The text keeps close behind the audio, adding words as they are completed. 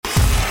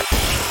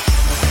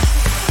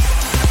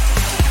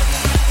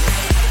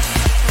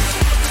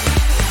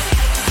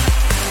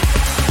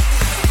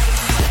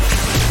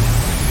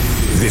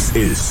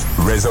This is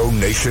Rezo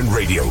Nation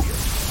Radio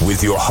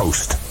with your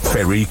host,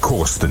 Ferry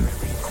Corsten.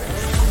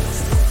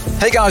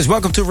 Hey guys,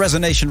 welcome to Rezo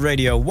Nation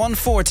Radio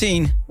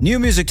 114. New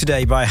music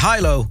today by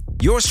Hilo,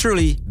 yours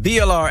truly,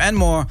 BLR and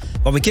more.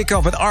 While we kick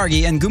off with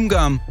Argy and Goom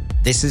Gum,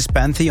 this is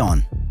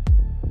Pantheon.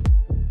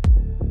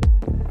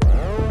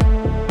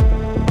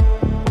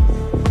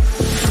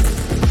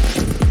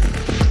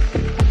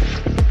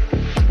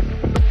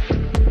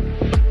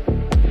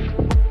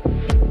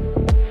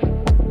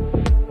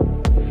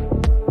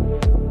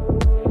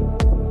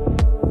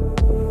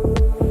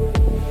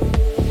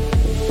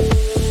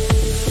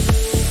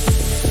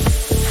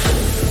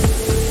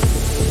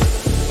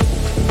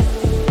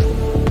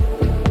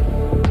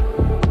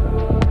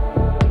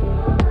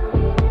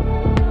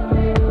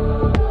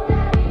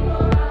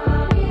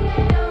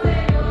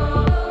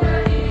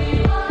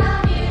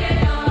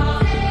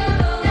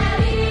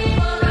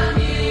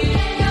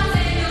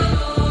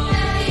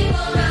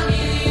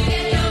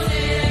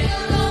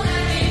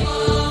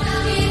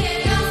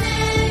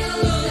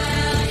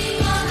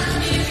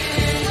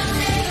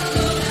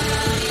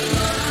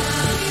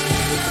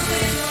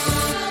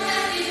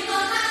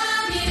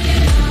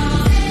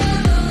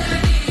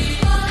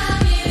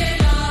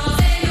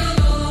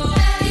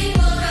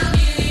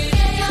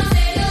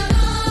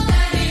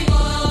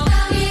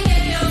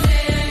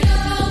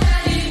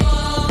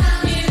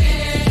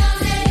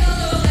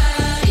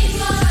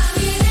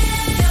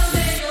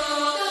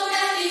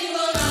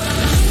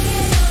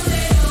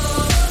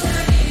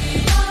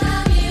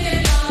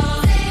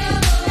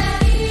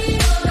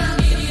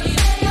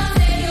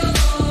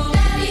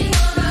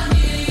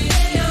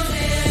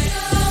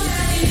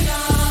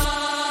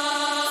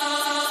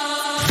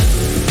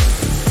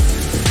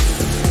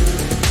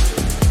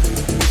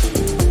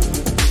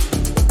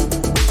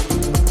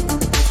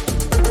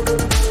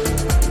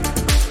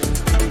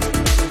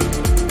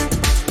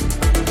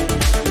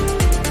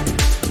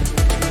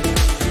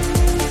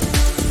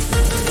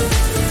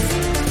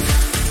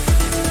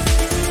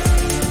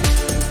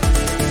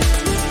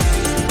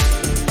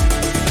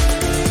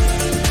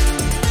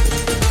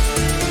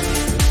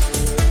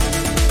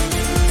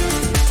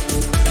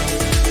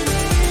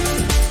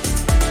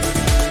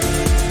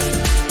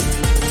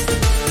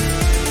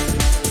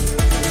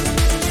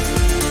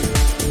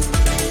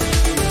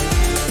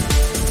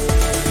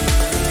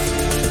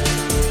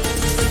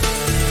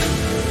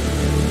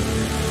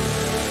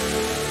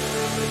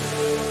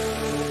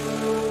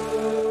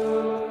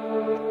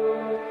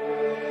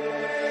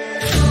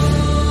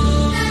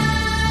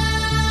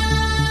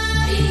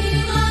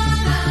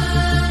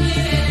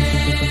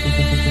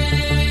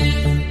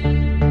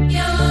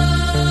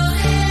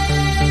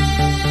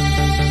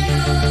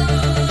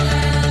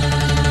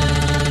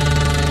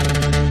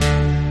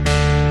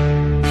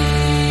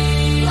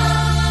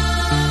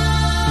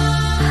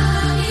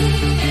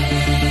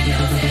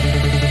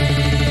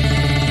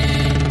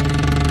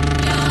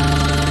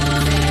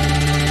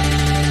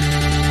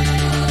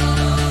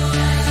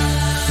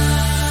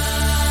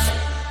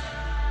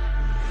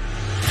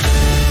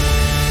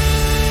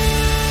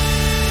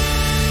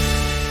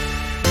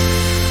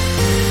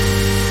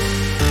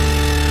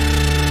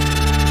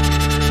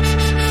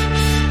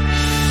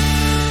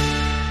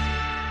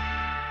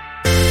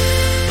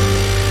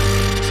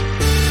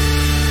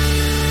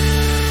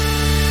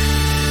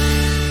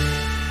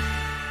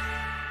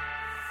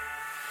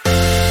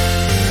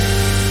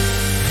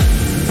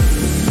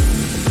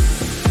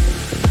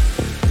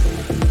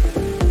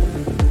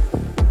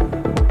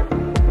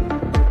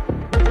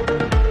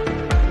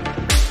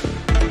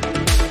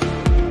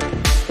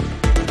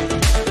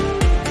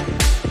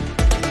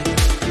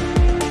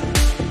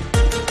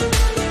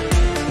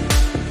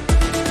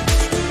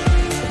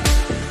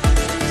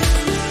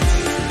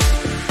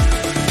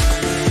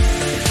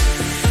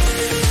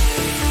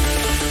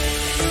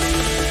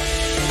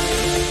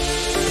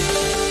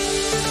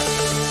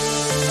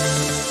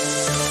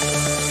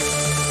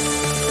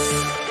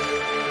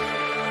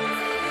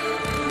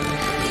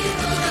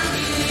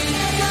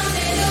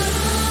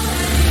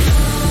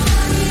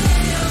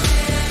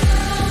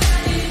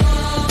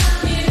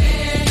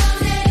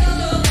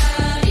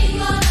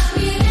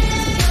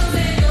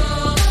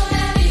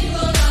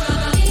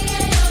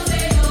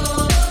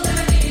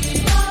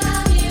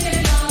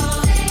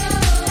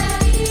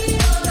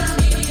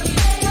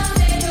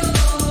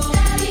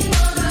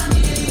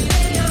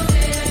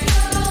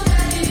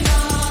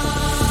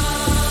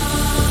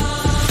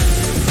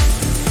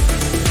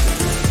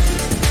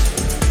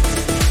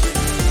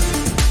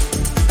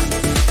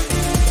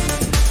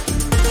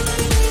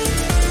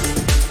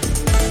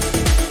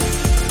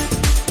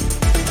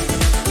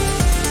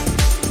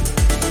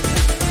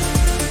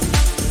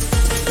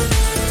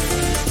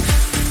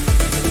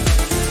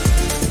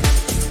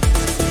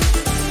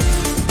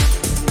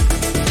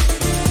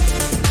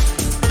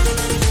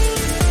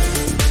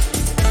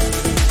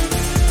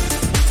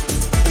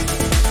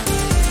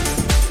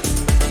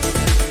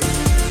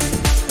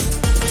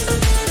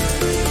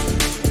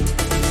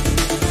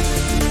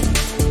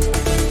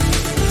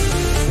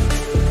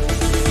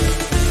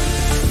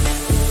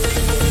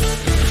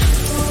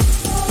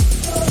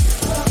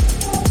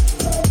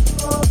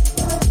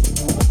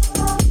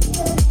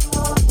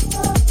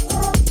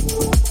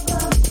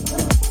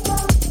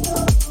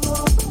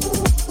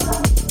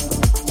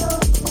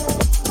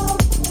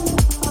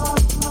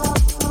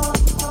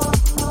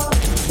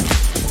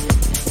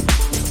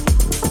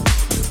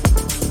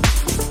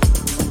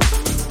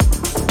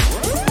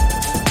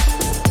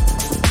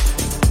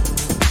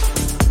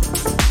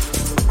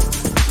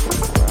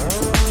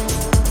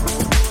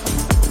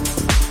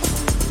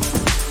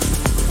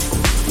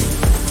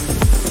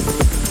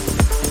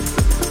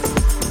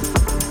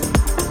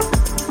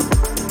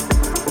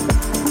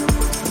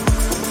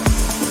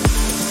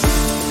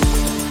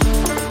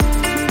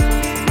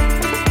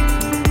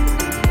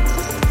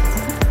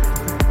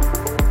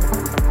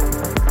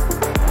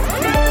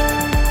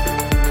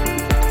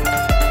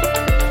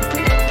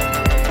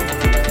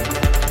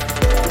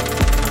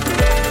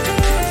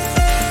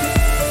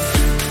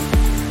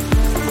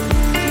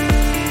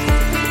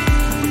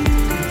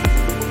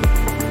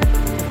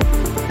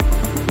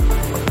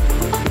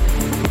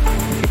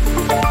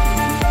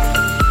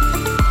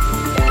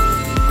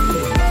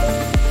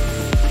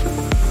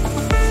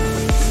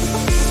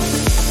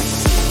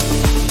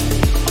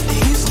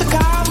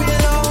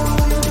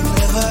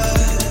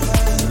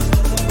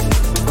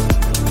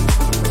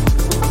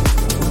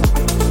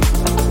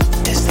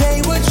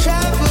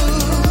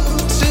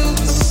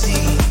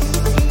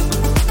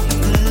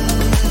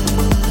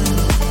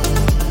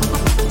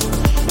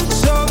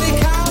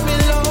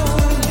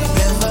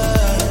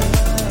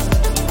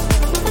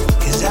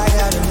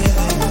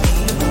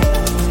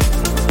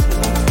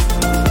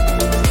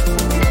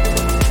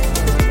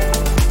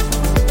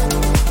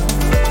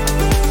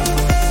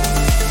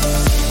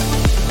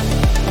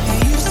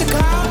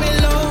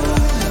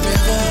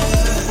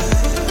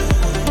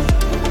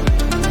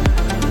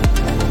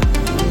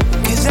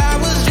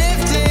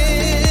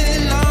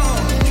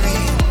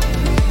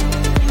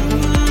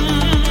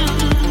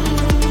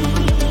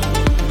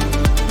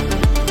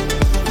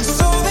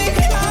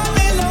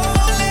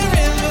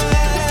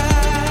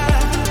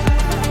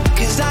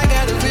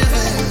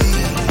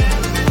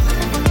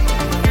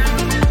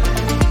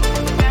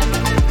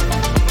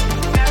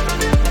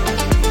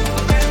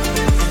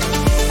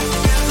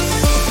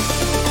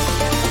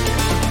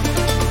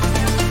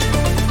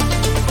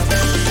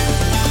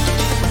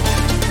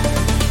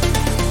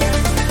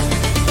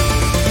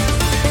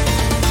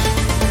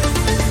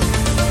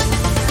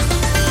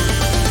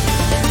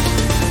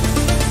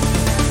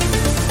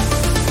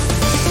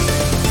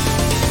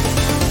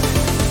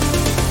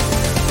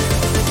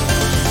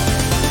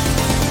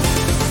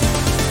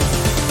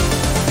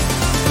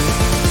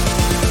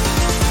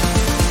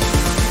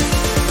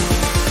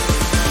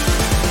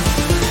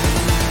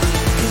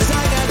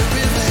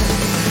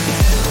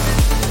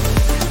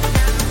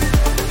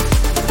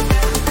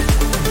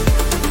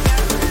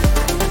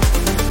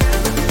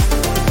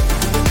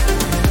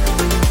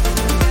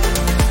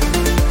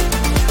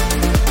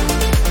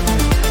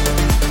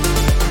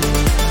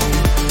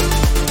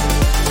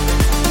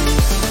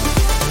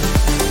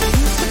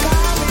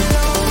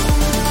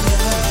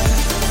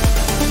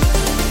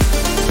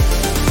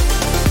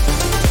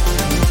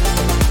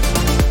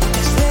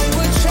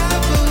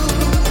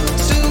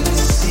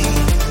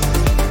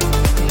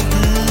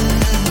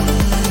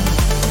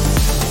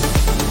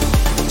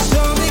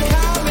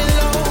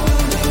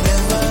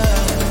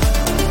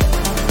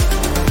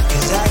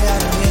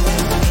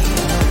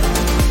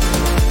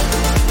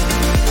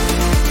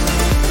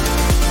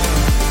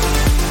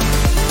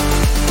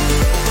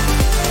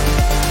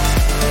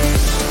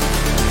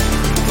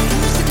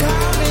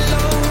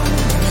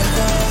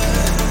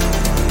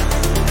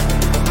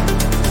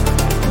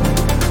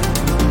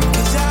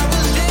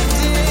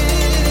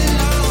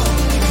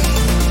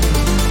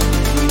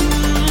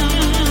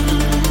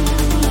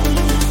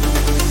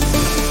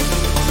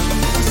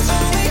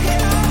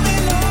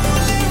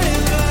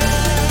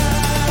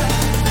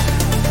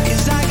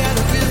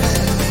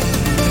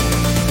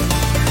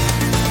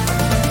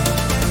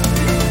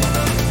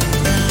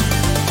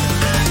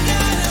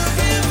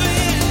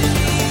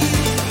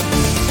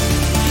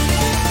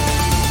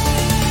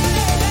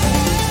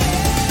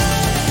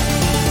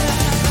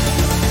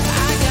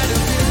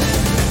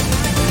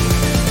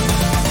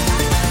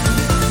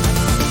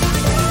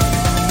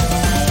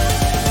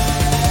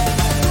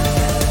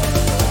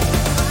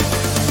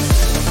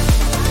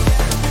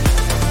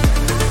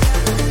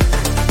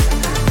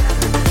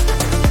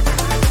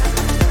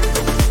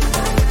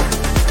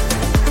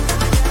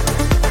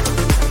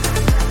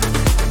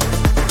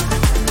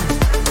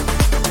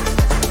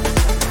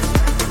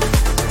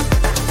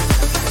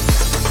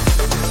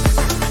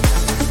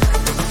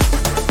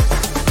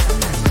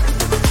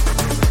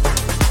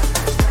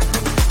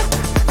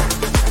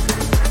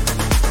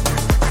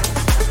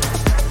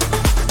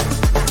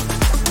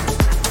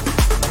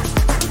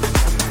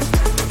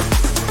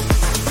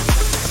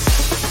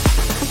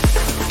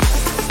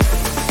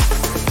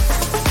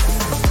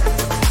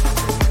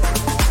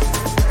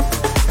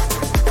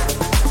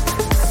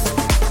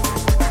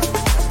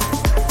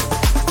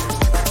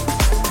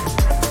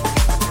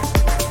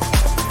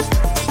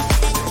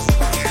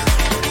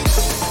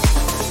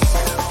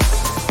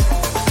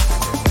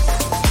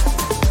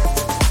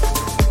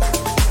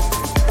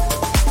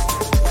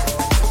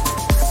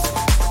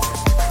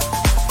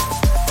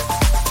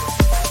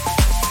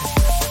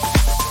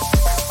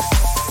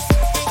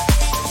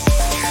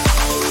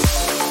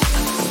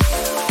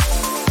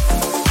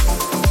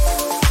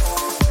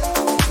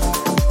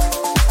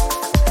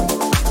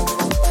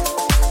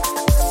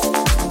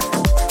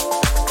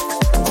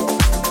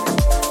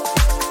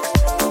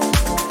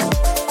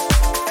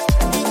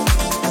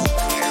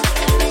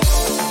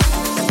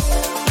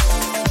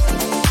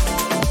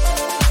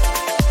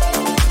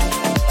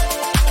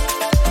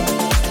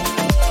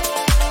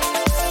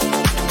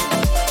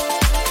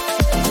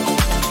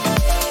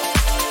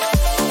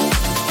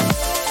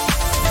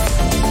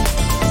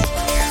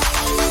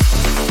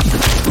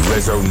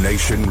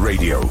 Nation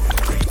Radio.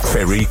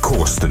 Ferry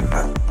Corsten.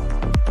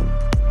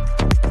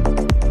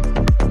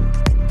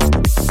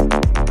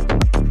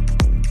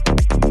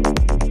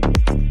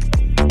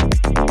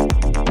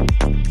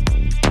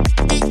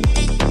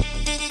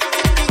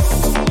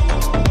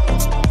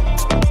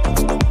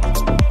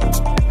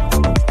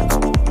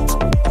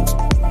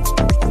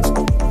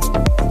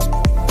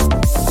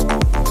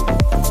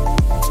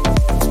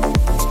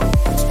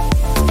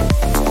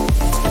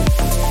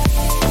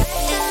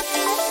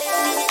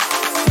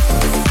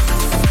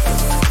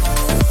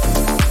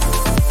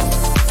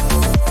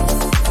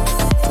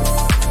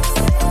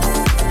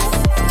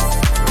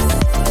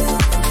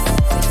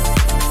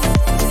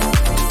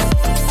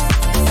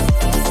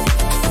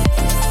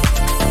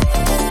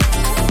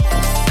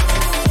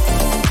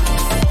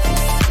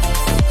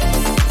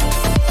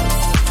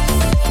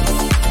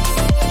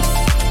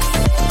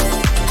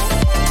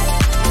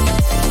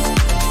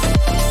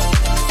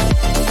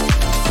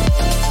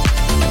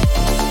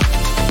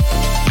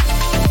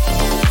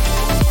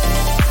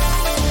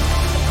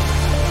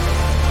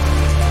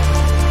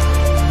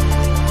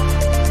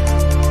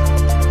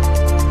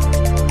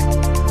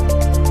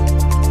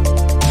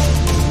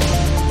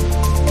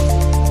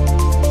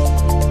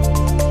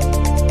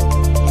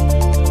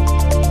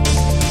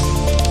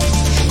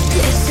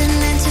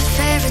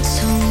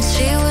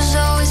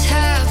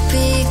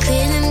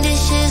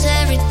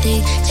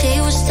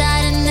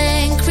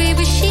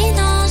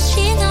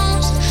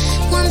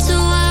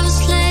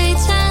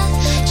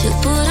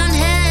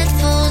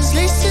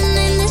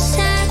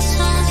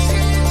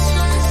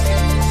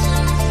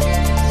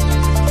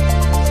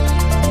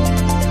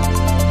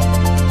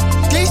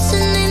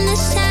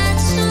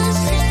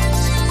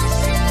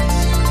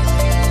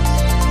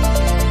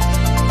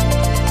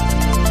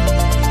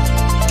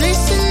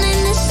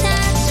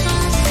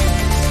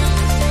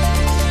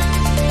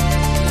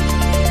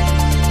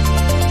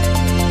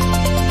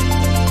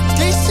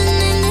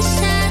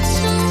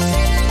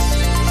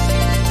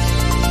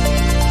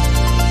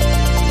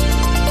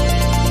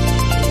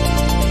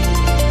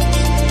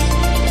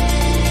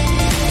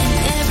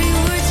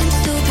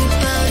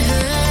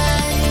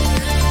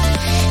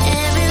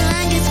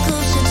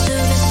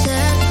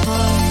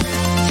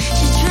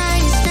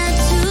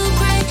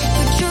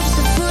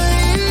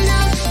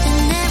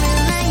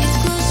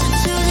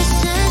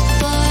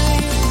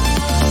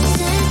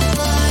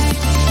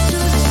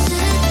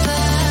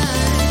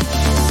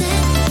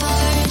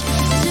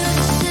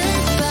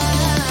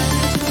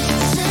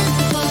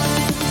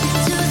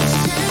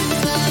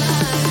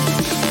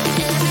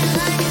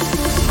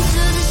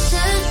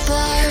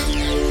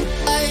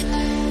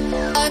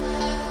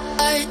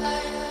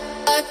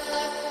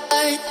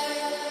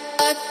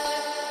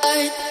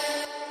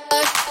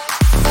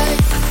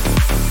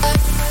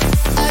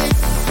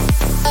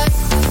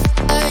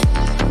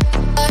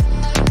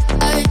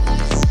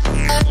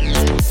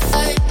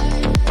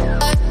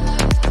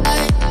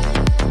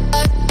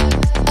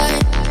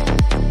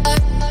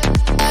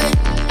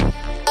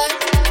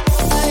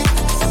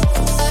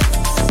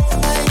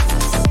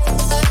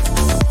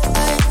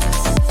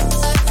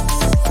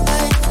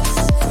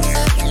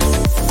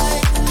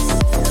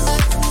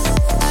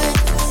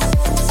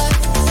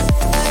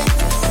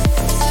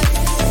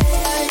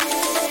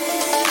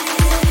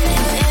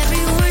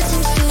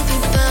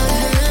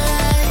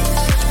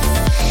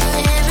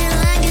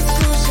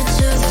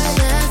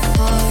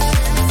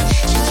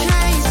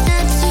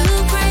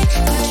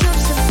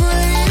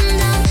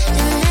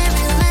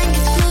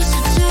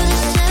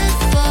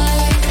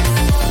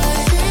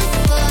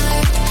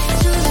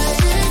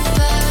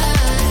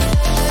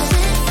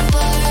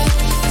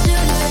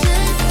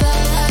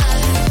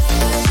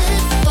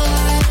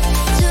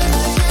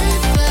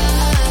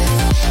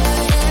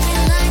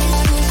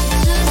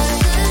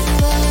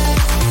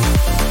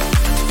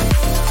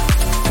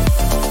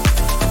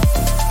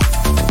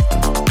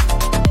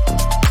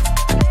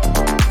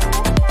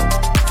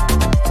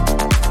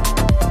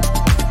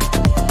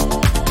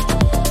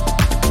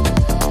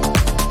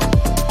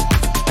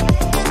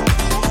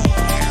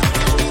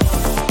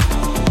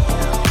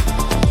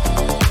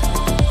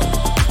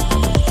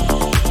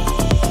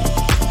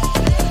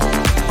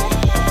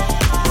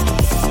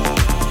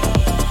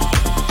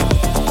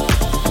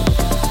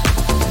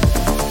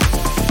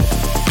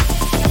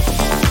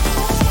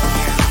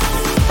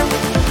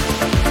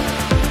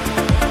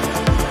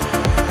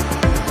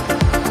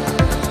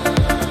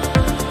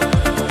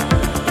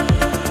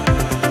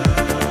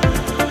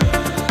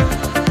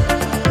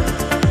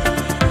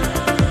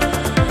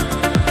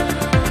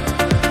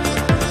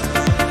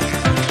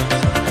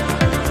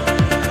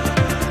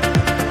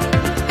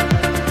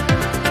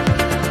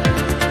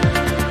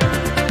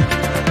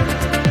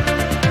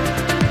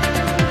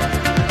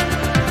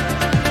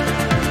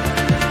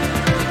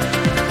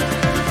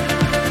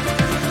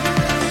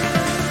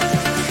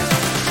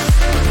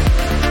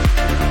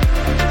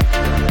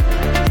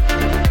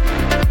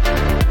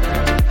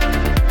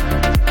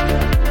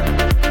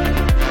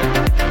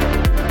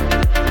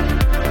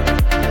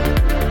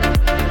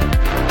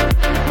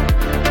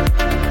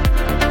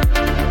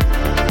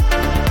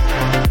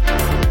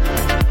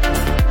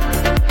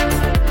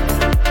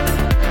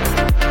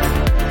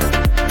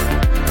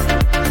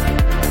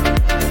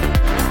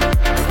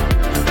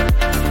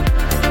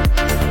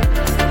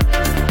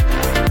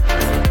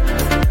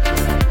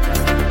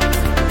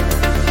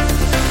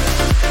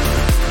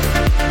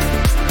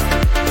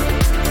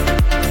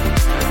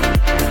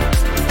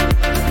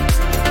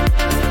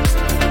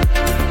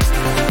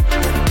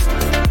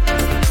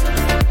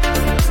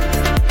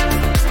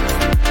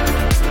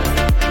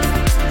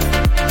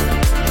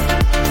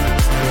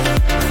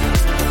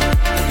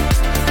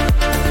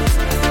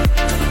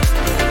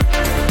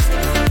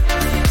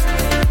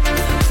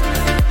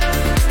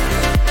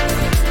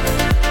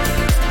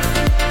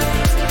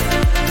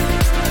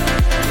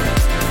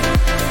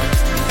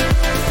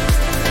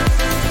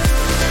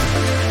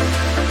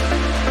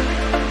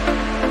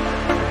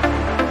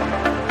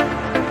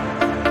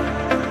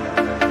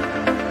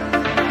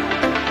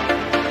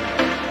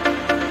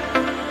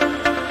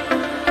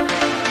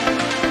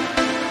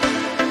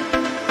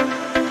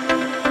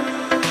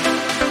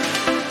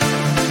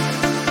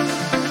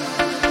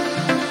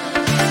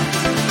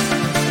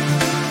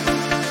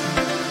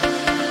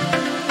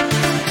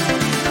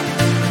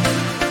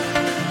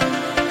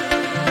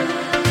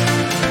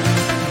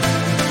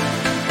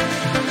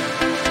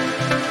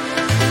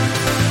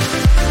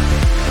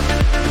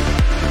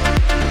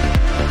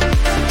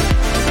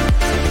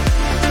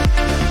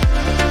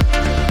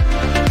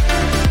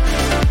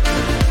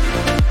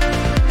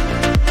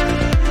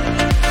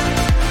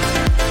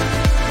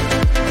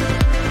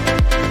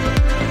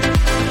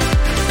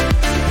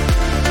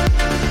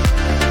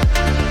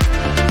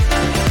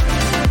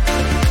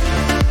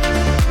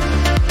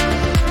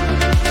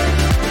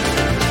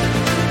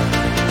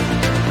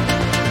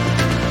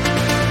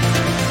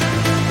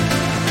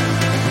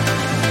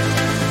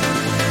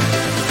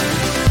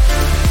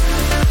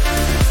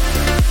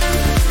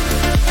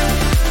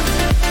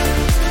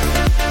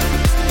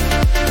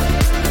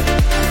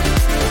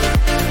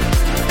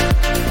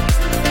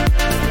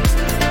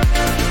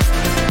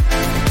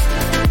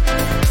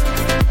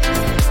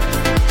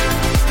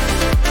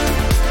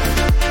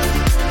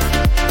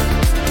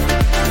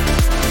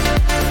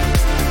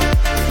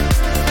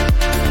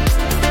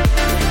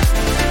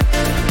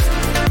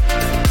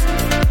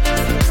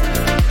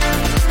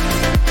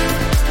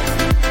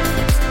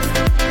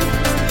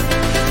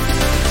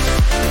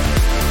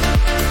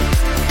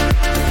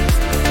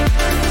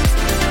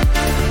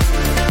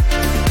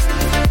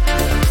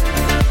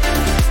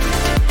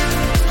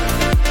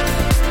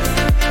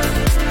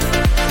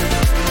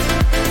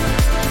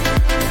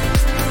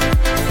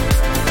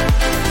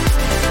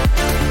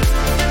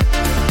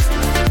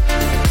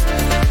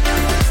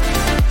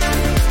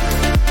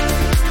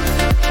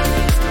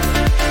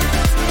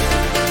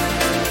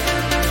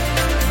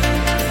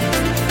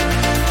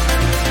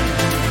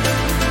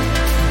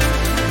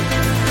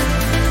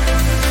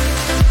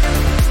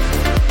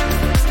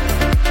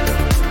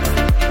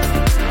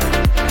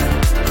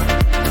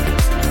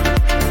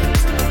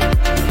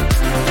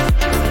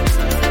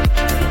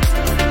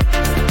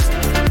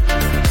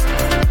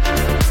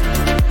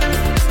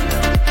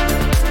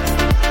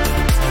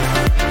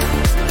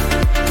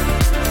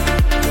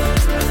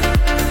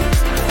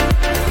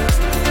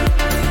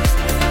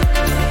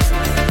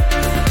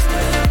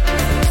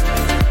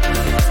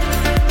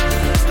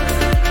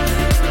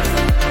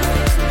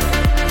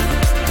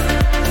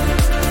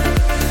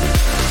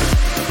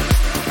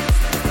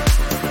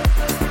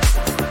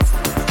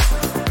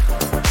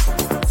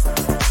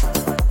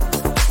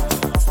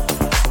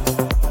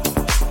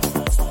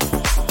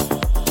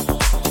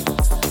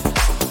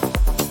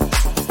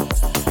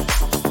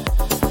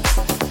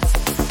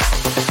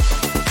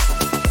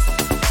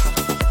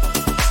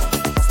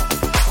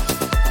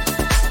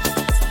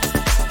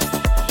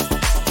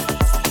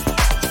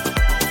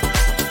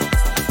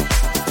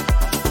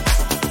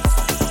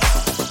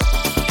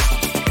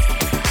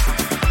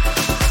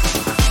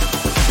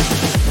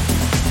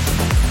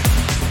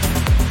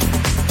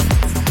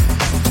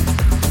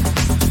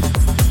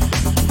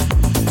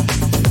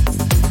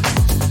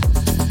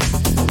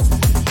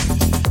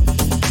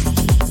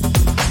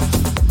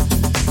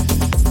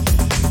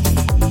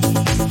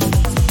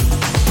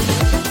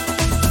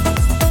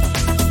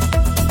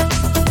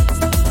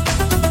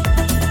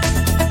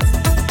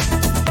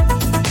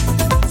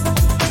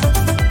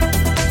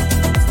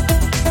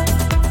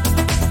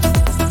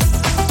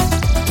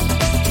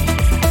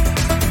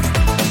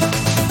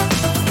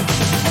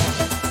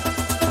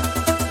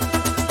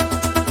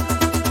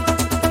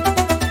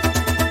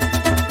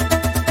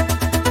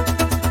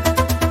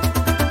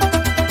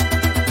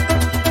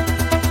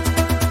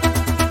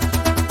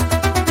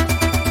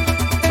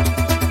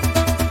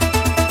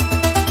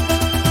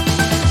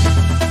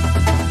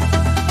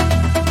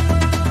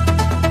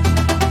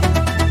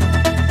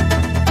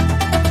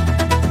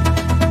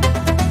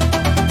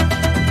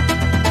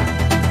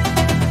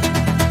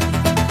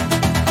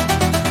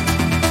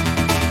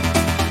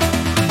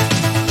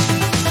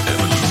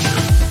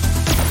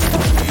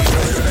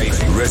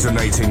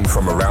 Resonating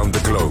from around the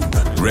globe.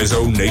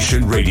 Rezo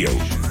Nation Radio.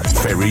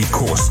 Ferry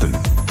Corsten.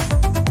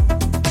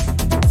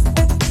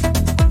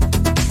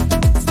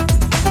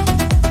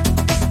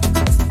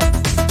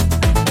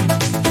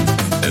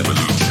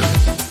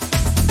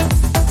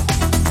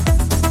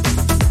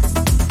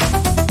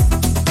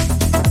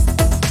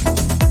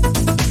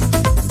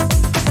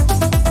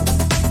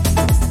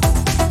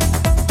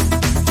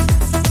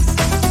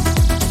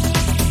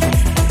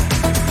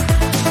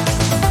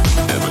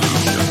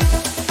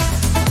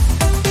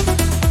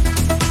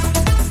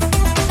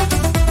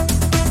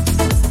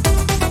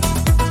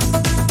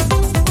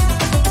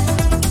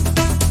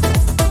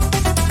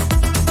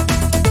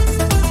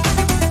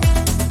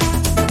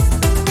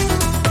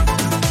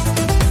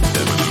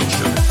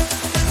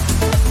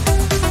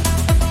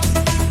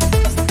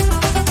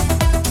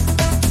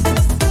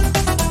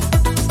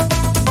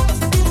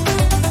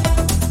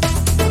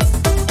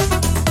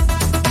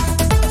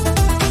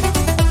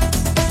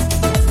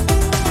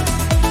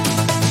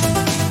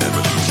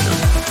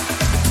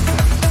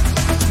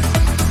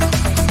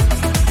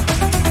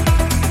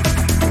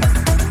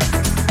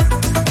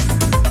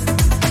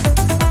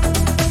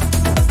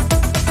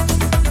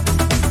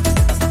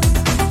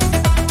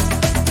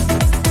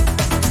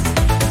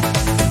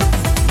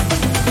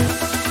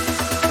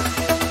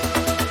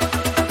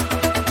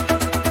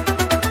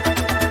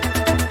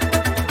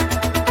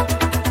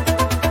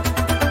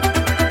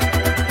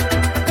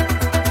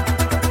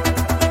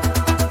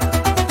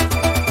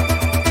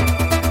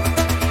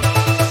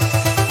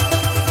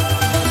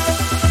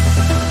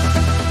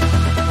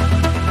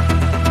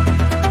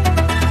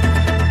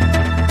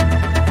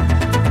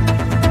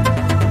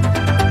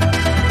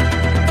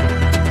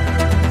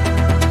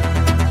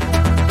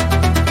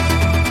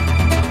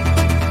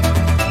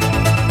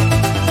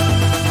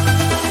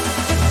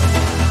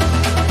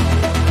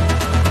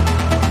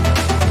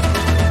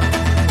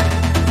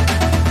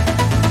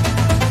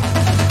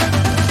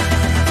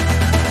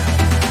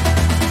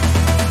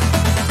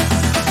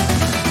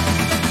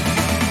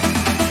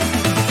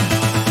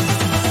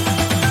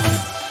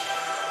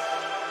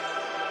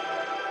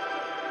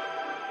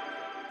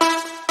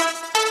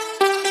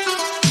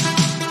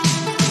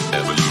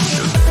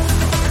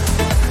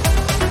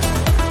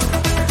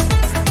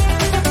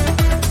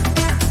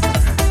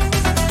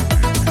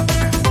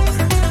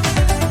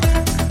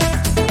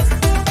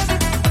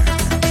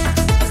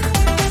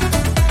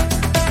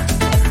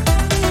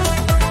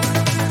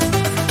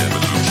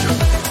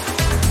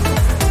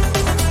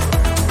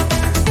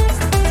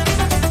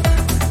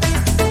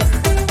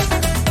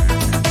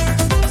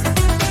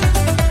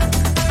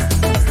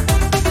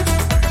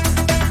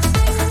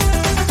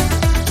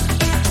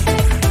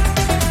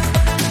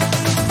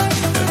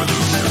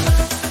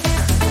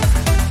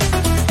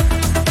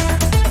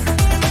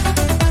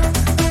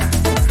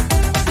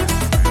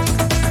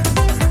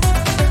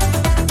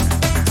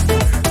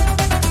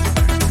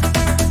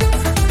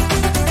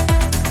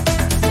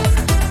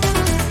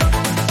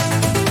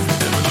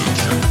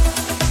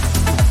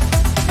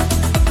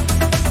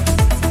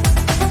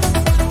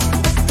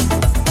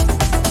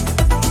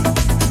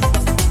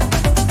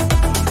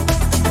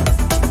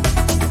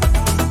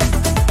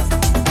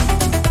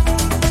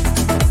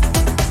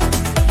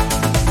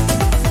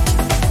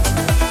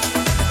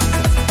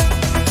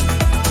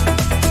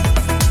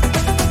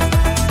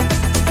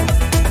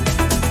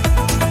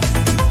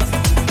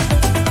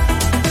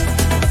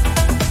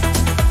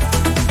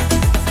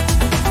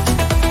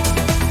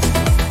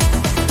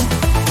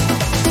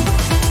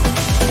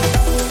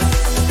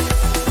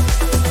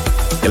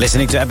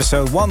 Listening to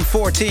episode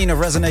 114 of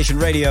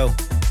Resonation Radio.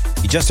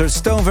 You just heard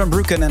Stone Van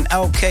Broeken and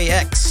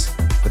LKX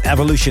with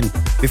Evolution.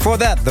 Before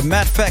that, the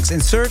Mad Facts In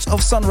Search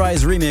of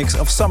Sunrise remix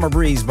of Summer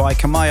Breeze by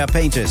Kamaya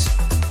Painters.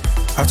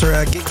 After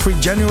a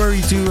gig-free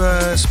January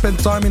to spend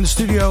time in the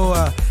studio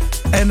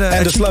and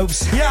the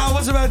slopes. Yeah, I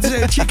was about to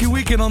say a cheeky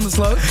weekend on the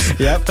slopes.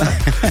 Yep.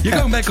 You're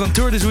going back on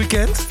tour this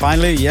weekend.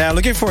 Finally, yeah,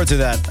 looking forward to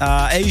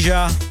that.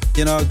 Asia,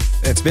 you know,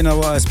 it's been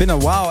a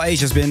while.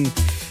 Asia's been,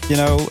 you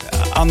know,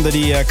 under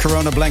the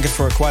Corona blanket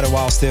for quite a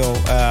while still,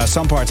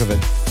 some parts of it.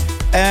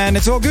 And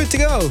it's all good to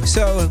go.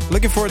 So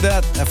looking forward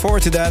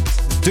to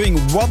that. Doing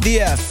What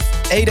the F,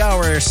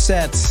 8-hour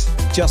set,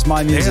 just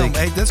my music.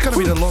 Damn, that's going to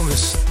be the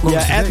longest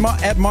yeah,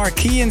 at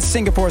Marquee in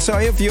Singapore. So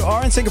if you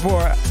are in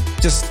Singapore,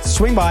 just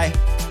swing by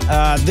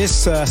this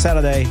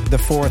Saturday, the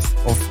 4th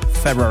of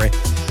February.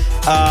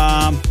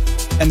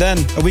 And then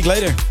a week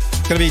later,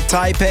 it's going to be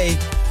Taipei,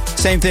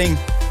 same thing.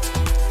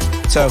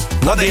 So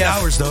not 8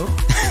 hours though.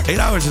 8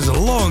 hours is a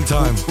long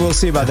time. We'll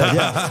see about that,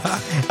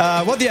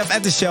 yeah. What do you have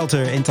at the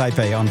shelter in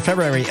Taipei on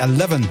February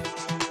 11?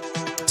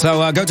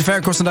 So go to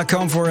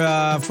ferrycorsten.com for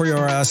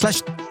your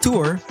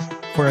 /tour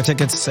for your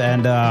tickets.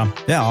 And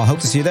yeah, I'll hope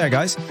to see you there,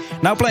 guys.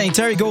 Now playing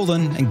Terry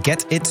Golden and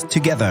Get It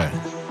Together.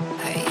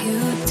 Are you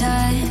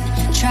done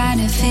trying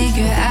to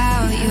figure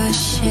out your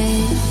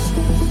shit?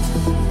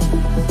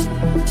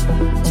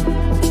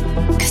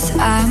 'Cause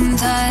I'm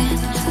done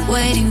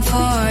waiting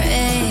for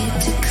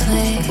it to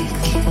click.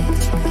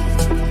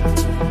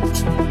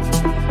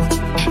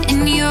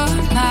 In your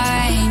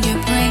mind,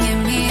 you're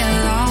bringing me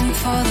along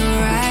for the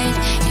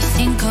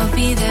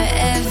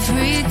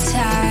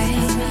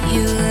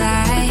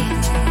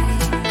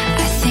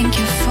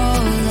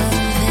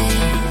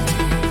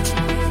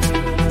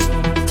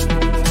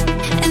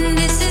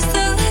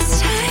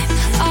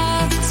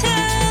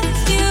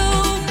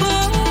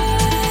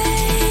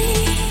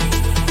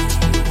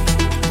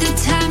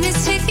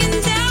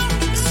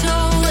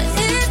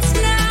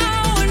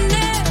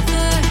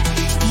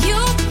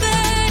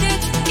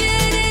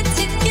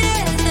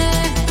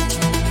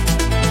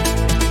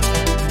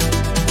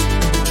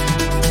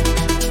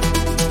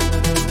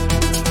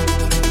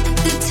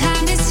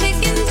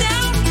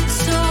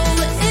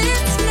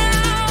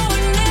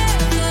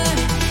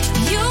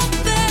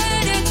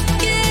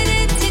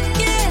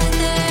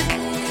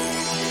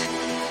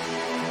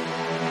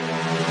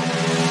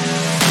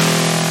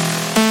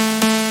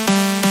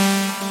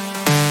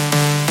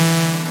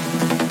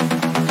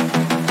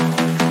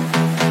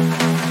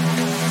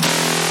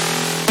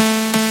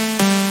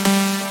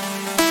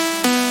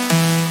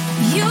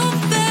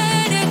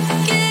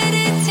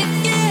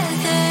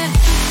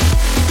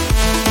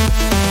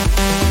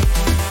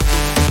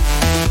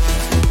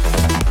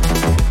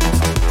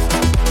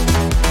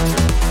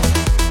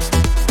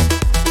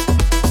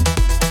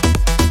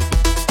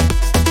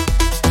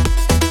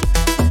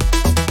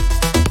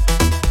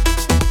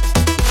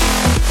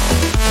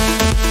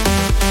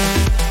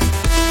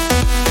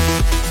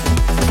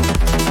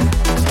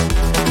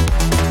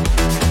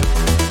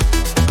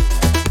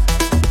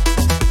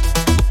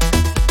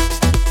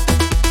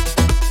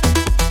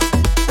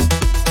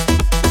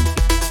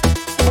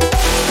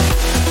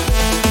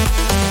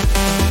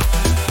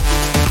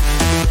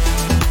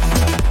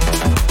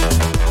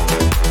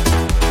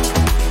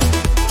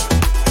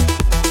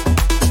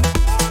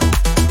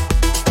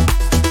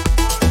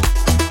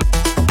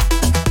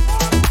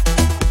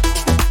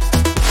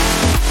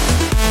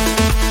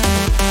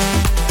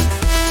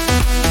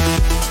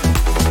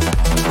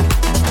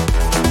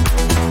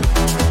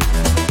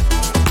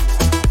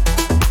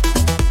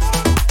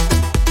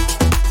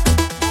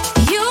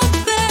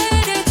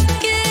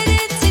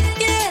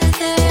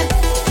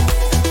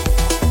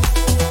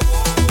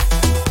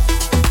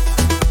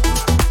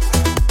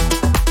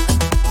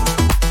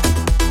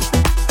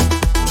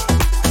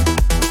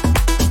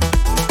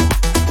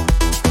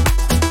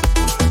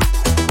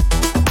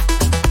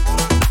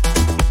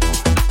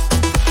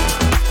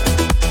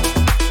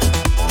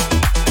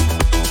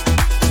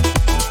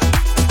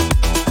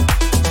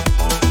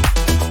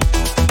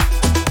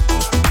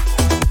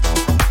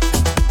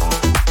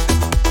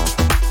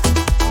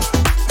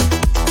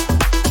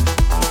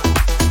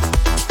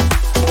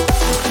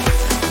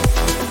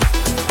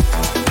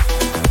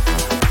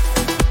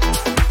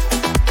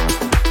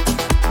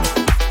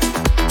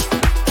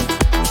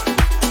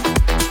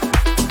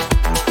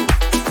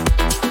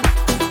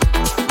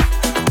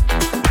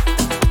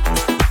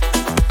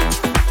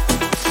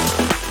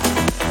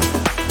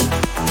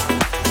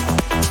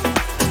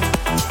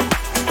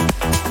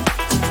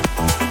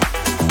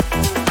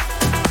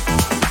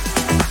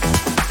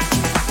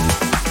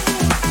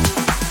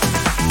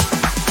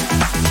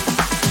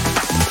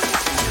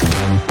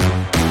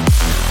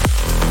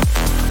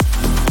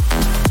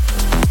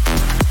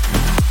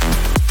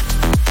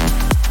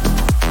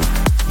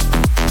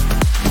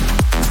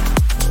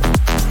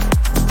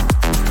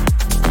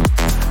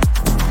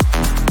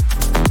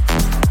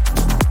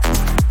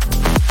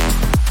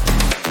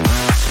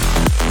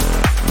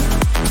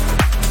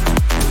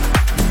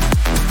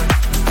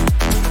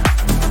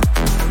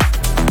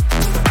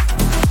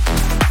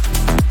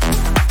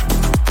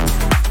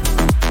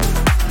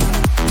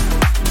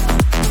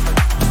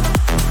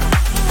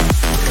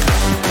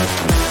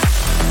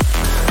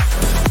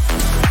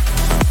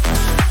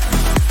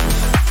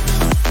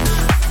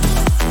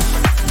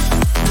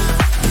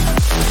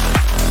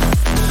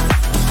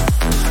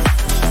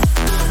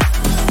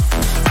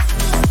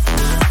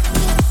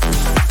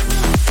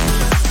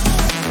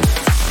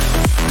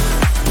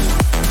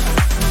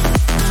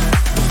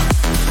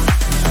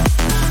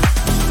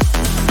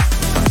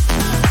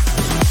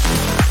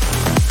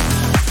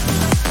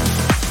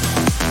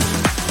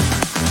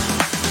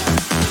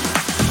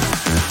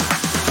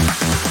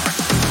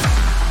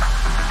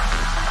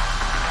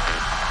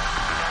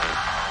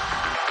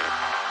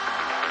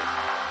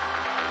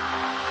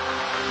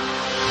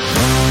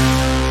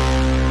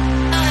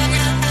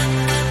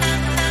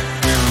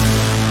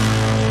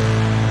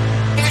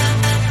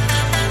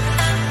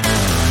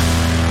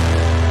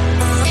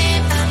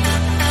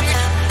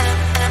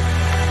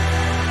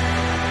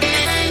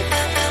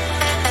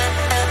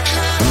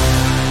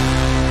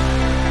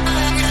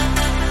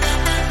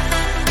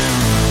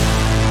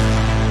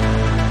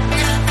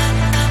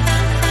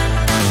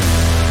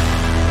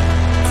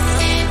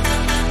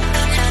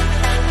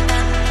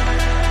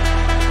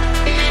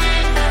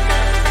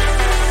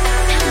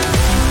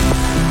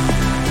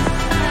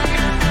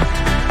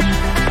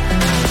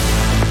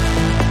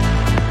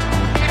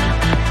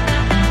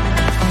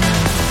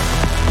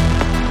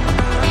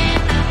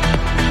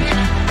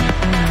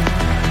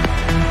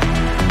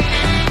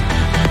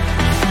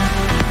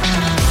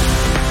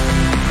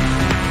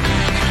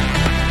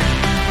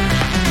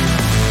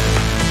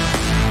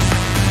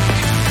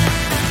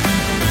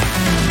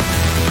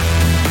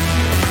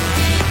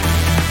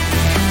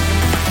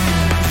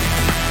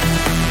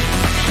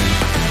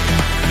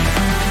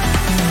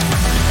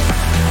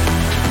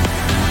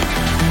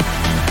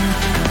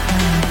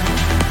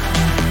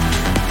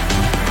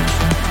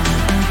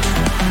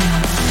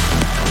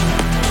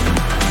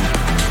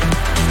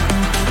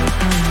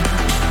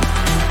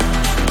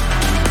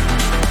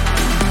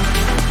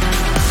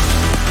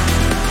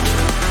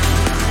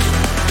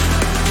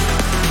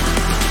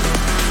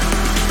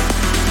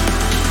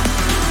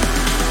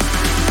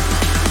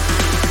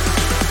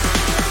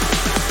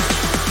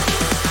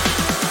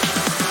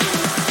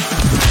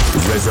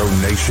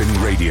Resonation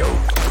Radio.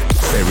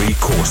 Ferry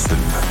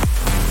Corsten.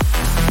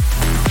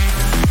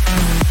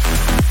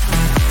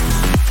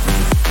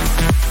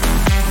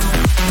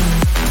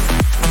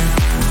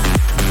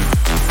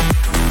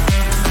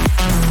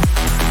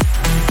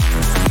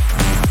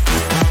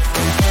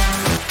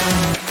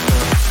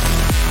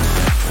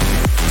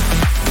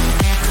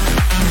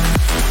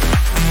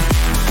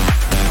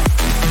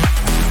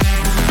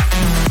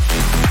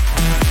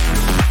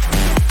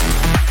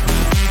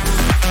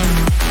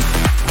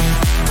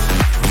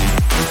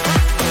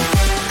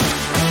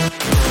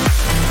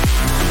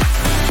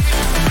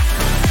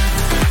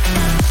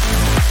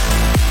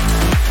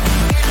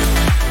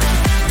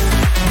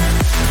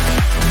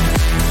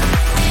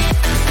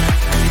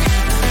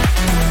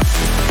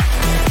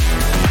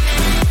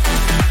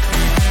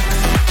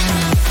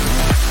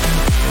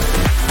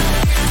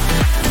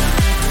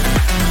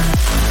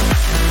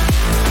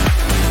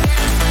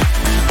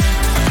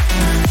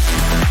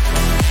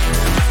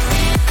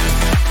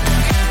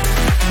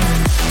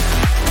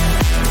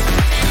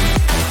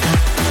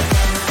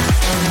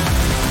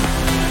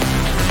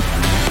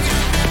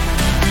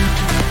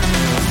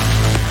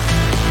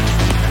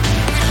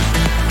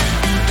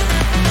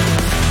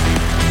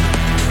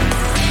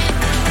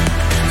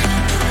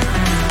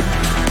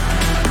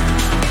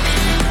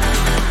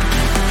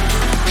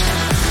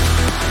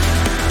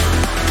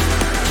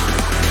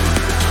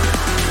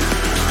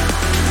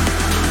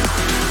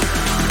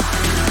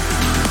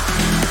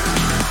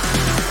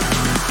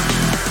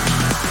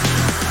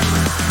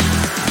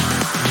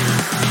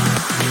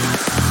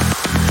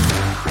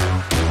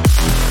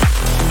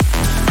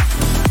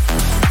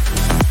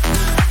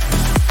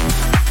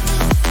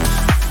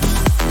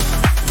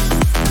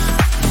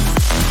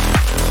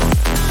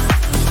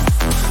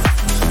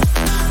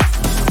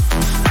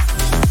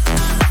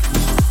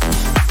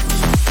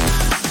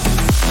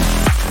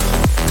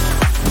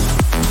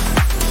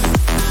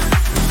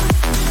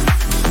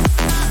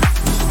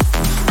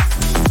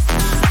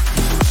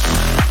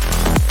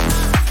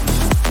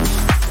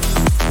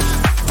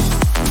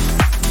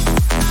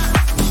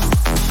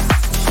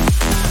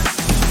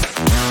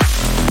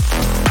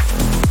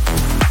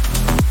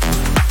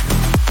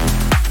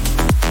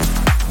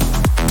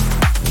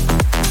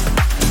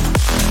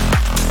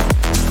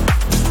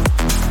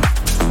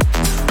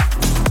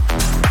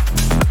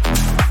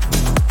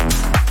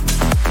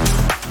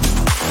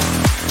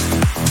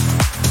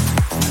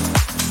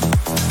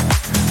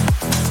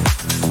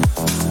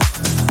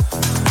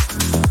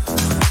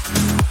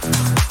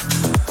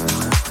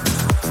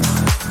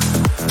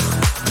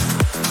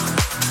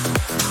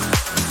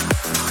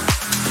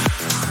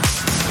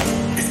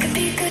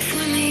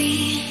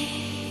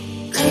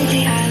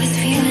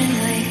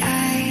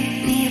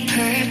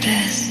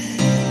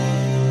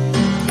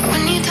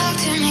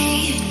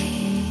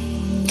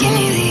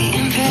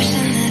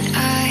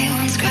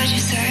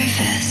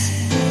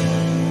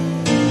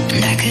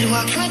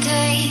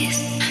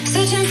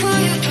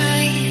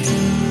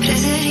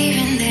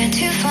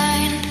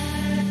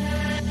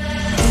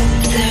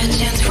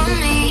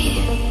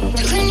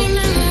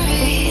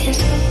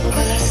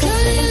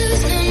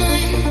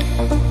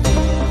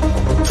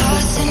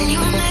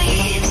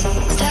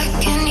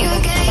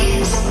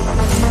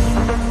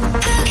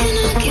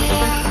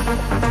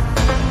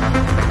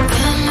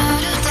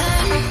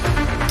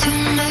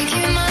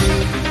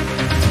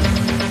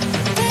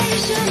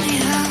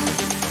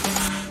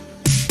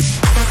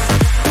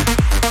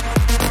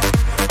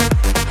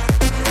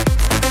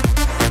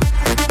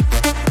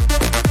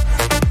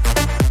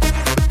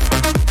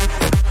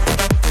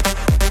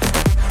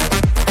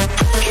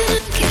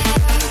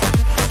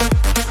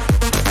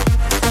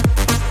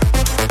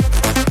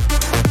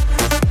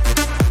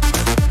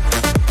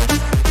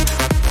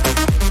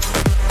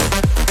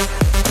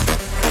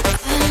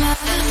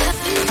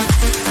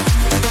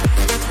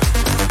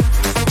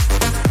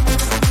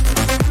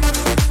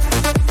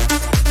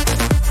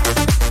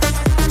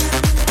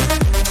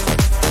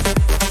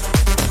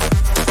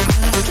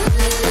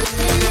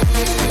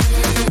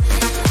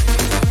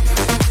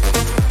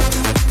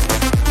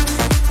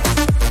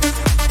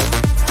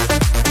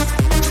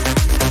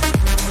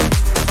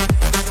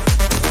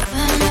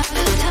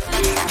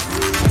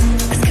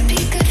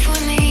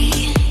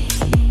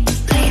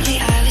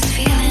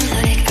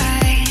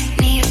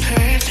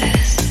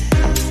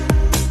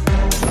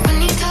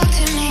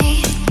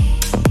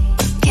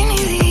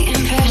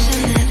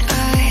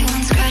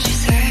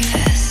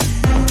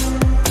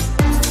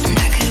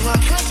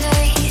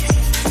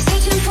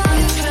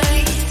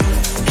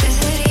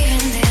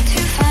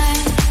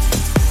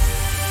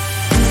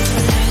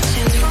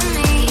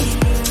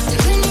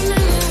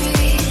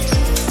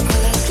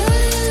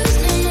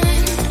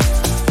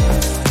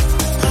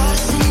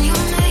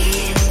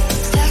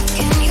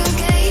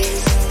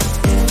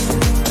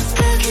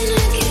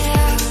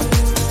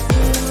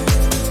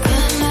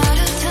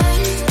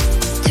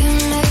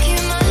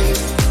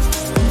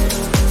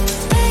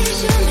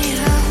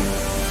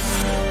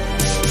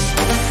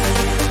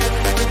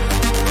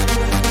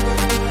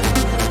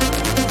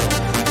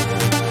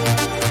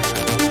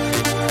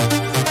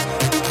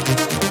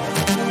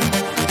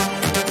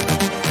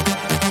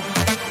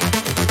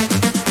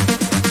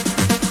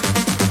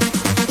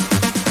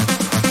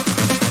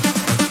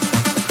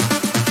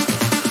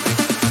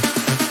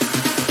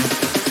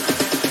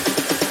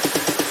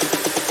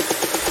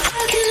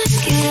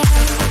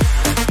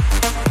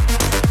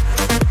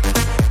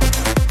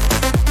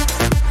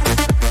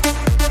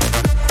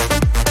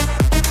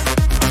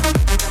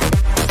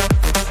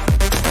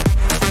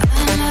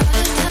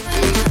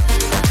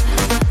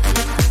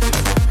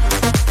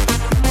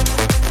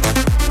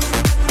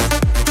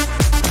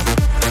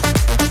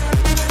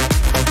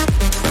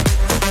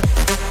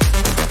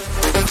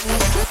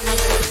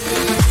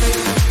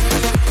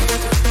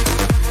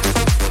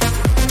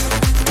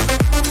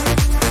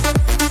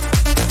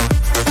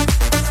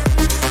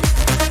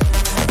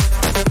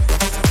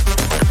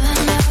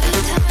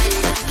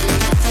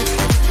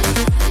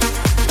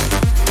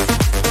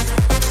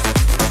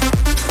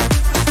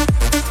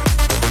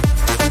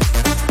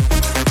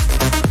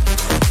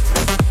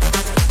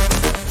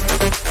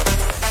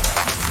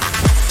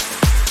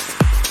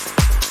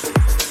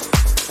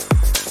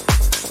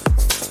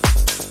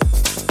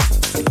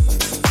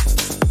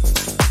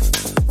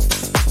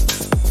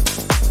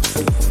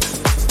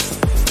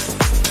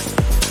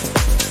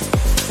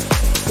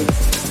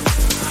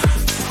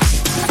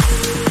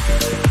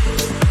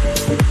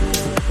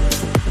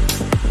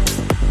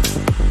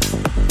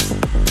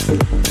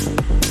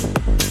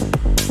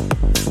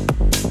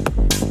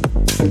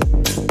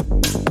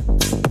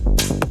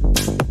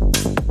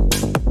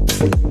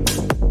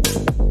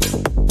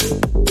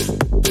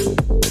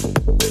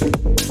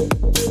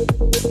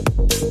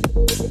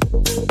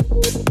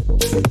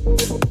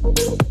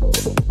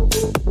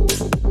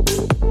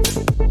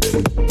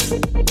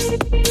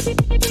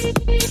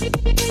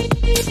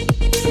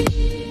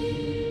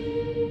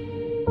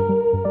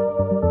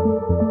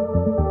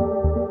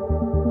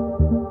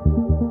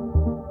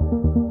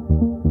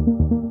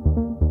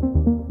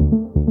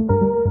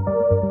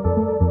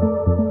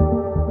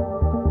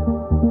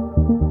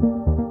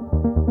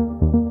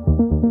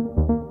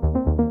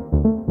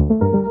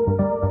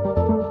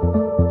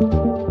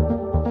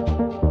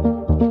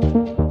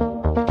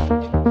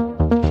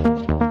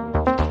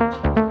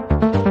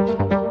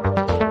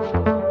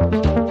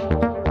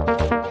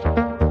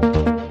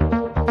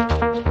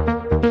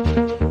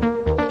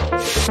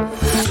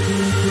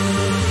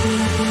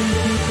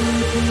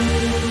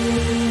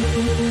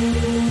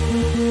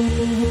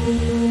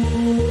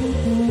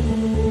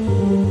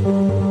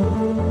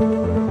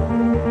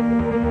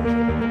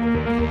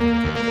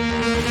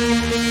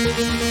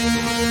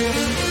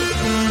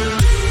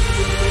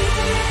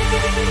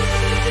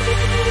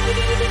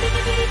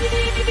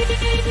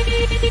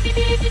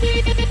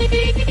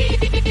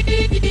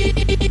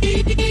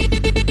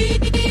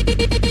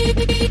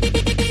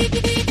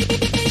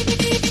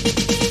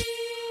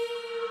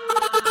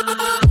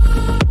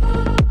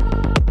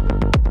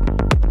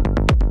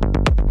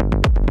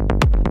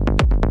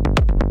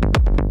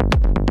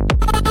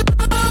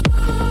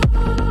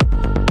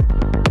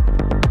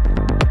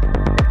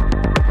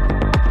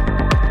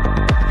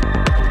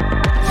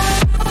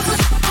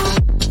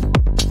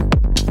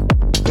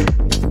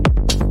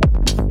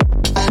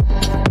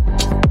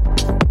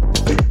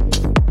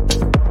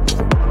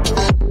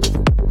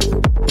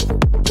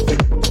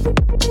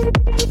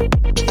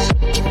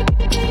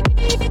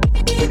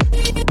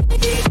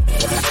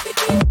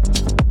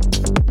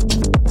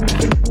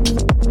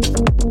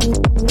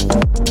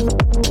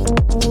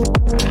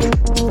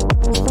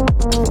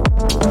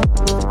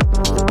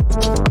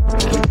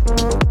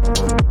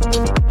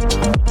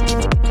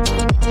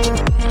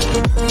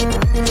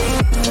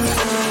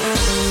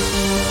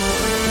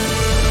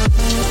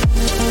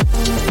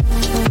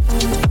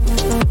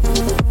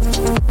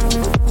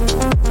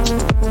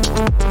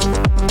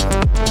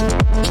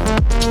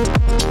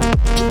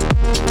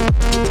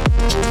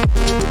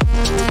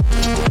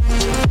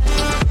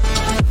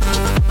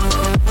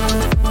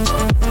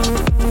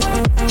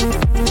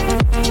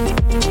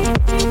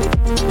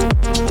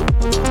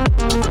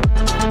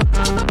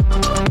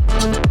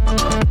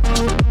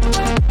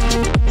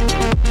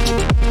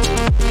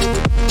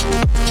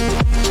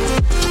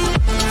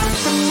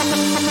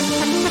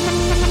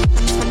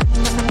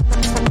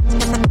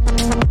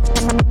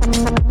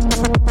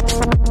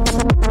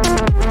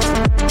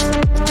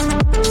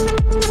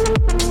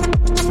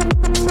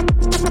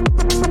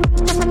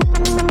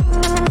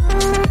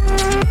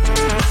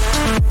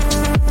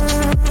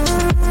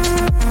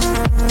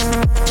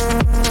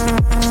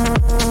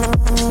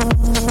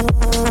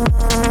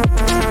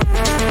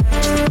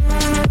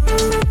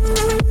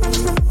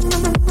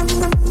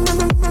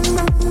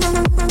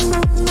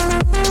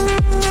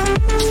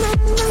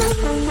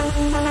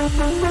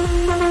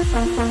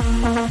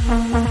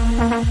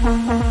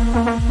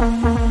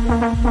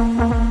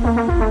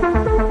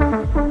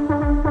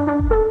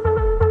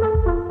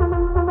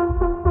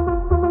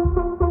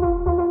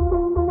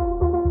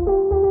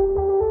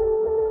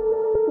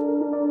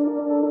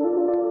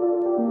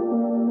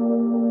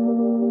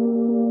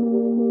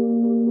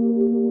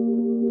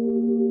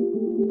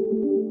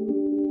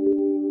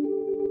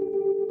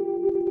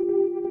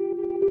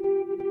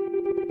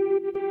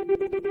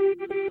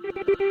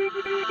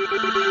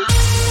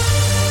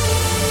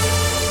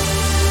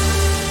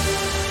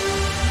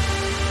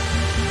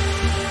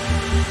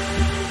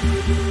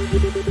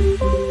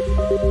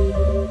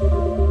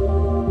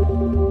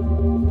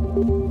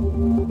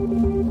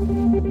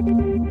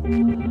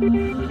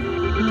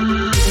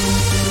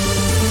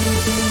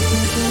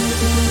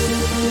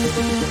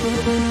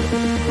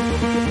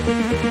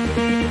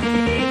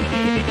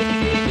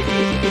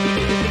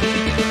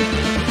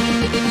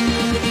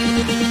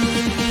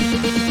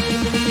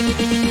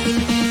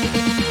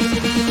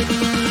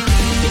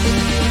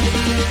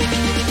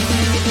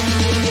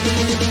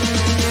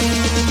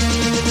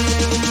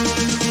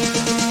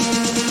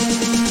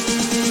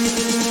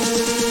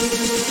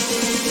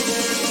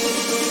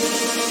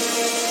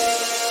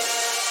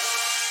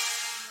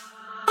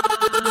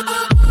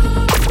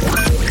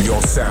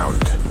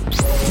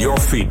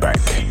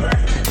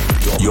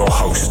 Your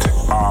host,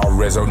 our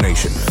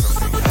Resonation.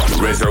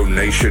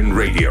 Resonation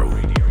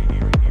Radio.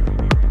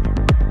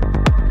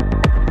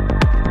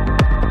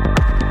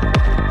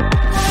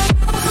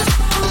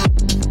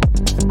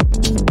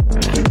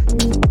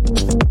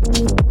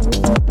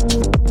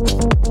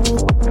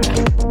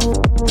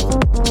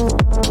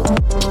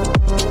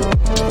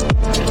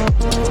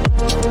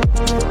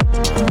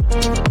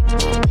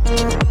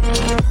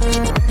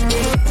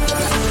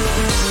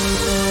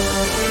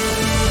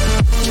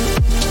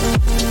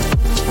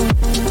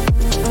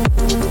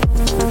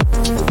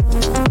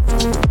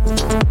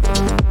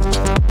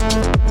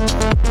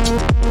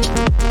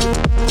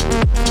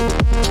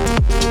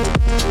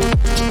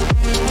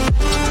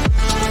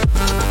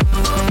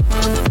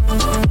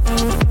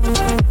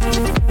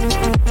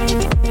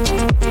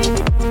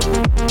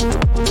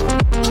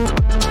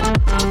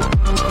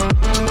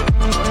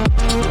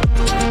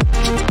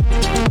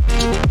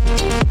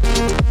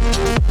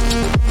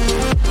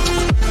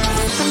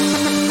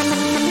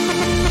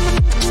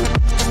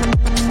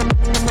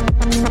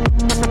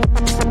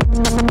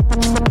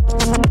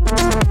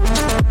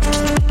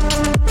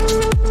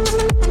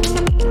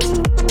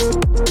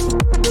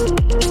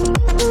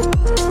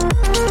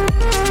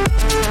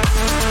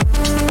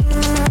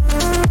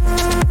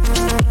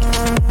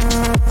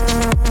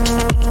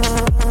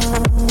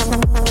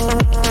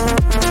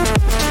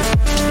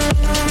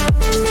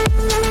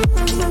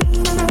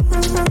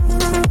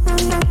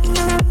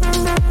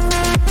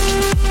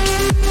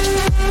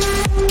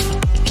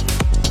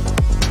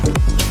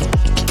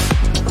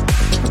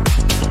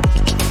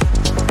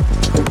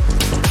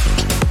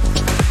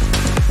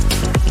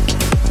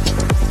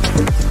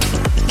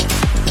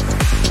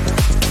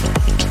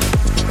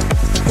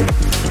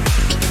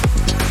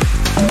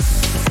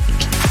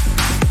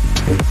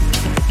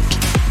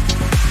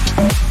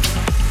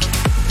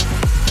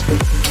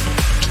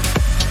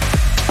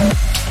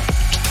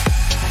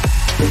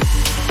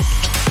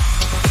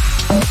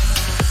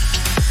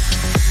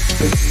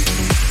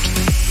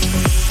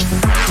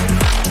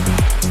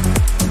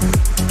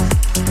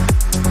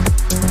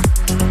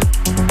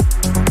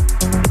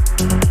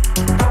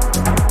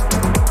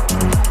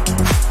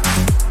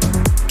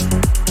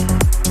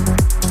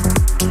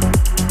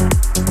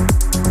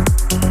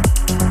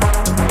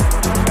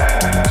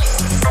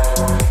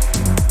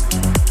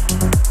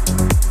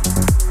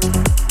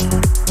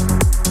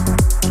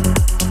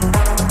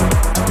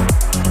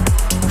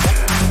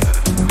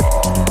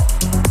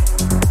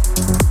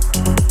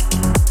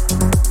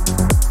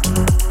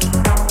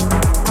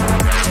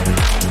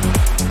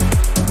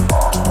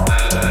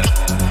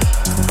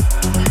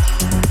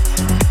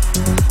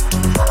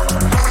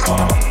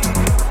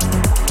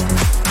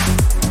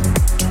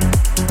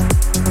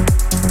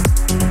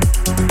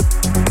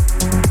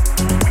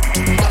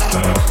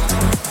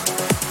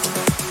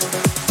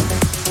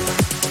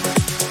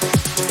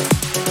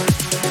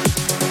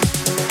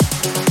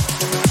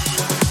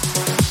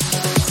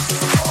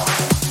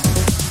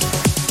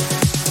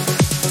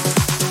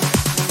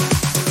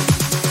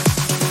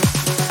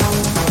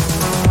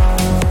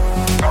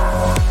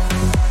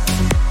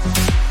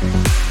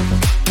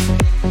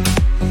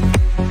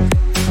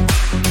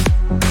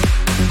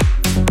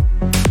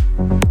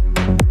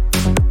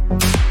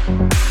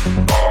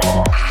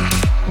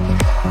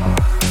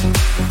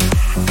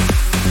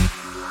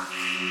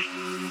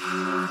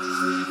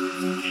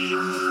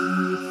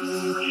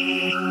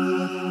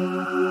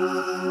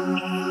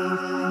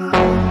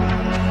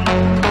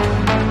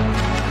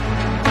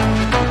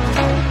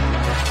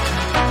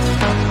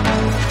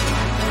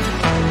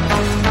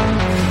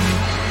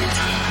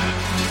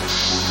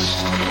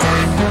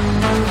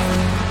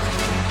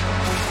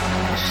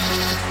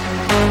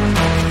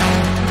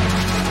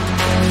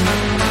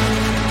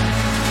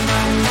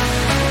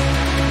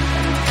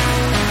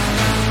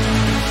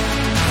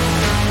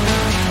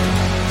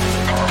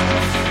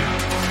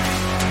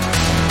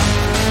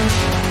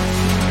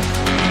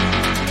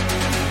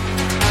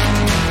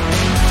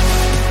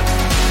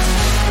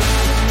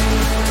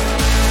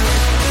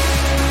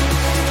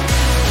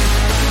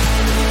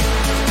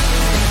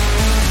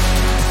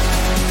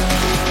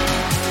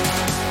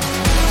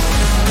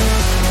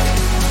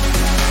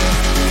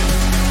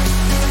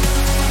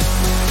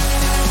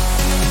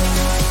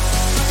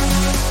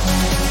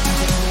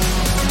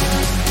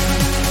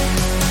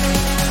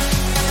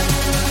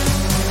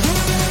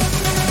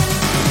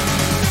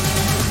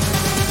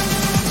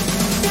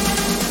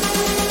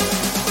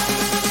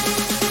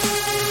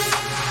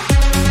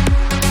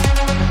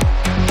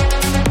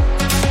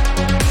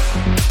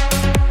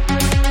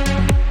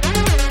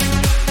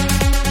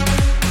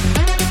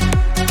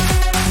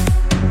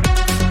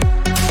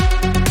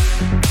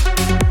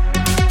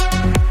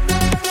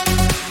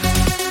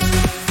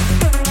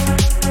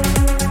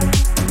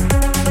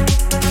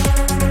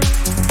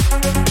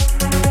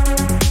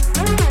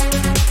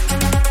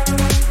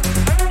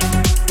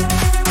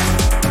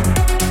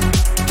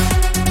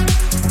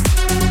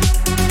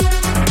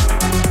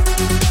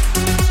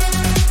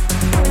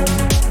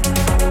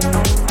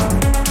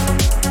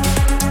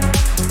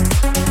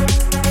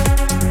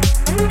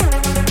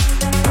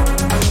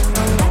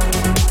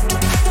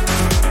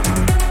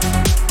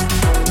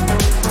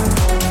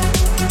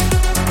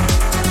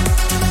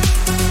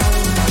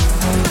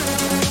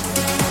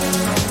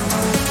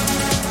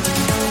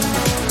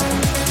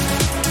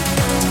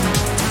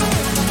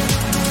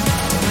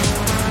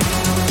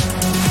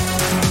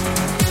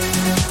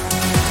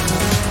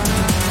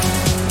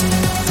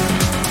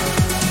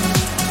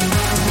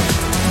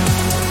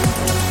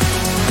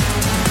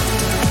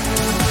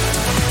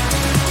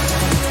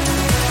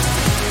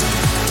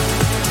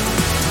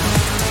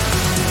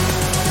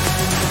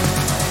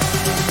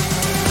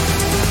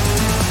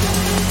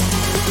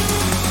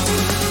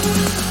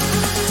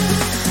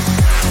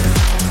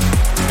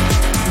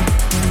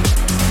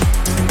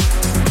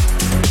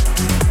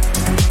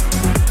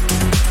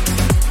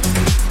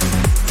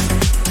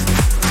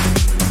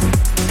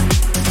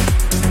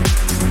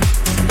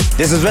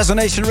 This is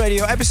Resonation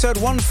Radio, episode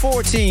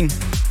 114.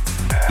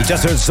 You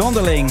just heard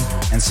Zonderling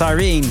and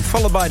Cyrene,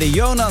 followed by the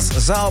Jonas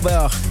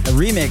Zaalberg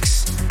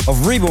remix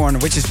of Reborn,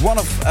 which is one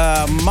of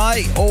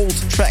my old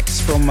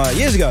tracks from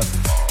years ago.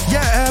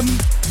 Yeah,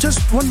 just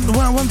one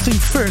thing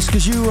first,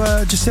 because you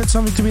just said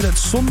something to me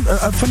that's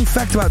a funny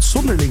fact about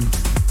Zonderling.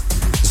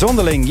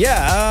 Zonderling,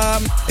 yeah.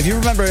 If you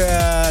remember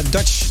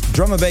Dutch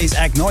drum and bass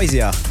act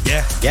Noisia.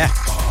 Yeah.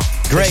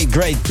 Great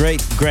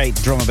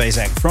drum and bass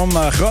act from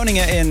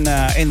Groningen in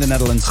the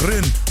Netherlands.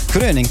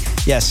 Groningen,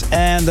 yes.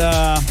 And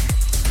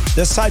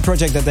the side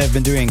project that they've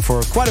been doing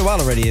for quite a while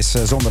already is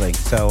Zonderling.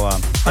 So yeah.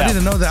 I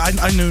didn't know that.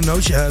 I knew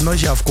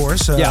Noisia, of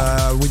course,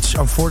 which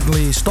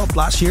unfortunately stopped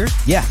last year.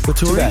 Yeah, for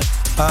touring. Too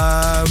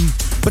bad.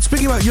 But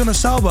speaking about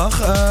Jonas Zaalberg,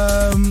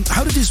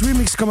 how did this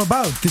remix come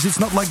about? Because it's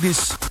not like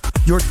this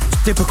your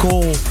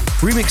typical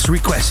remix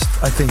request,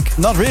 I think.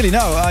 Not really,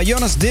 no.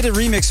 Jonas did a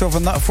remix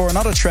for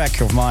another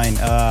track of mine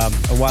a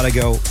while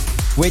ago,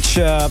 which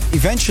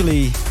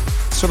eventually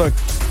sort of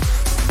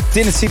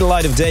didn't see the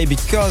light of day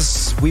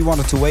because we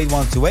wanted to wait,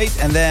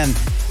 and then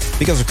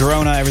because of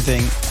Corona,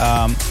 everything,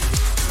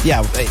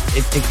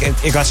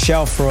 it got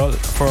shelved for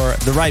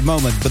the right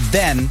moment. But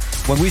then,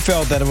 when we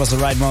felt that it was the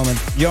right moment,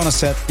 Jonas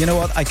said, you know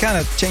what, I kind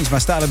of changed my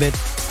style a bit.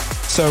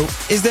 So,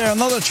 is there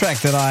another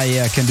track that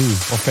I can do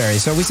of Ferry?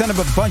 So we sent him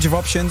a bunch of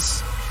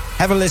options.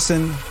 Have a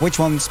listen. Which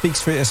one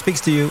speaks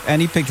to you? And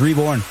he picked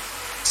Reborn.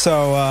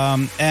 So,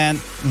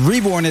 and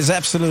Reborn is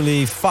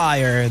absolutely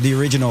fire, the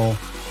original.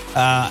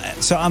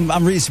 So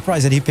I'm really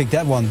surprised that he picked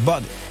that one.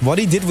 But what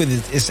he did with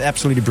it is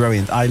absolutely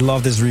brilliant. I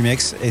love this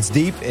remix. It's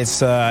deep. It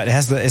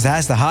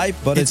has the hype,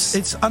 but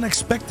it's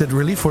unexpected,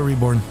 really, for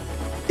Reborn.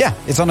 Yeah,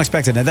 it's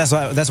unexpected, and that's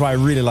why I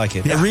really like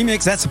it. Yeah. A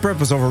remix. That's the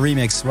purpose of a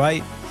remix,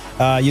 right?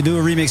 You do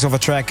a remix of a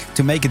track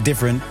to make it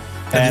different,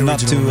 and not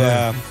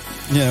to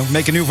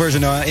make a new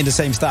version in the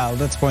same style.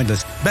 That's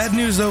pointless. Bad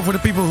news, though, for the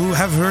people who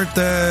have heard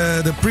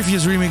the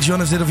previous remix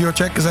Jonas did of your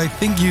track, because I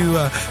think you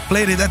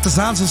played it at the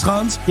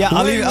Zaanse. Yeah,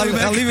 I'll leave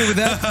it with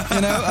that.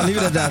 I'll leave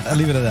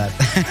it at that.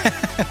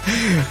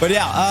 But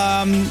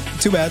yeah,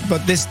 too bad.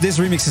 But this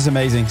remix is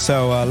amazing.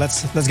 So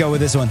let's go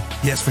with this one.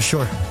 Yes, for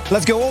sure.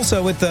 Let's go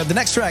also with the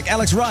next track,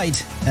 Alex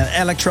Wright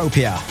and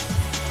Electropia.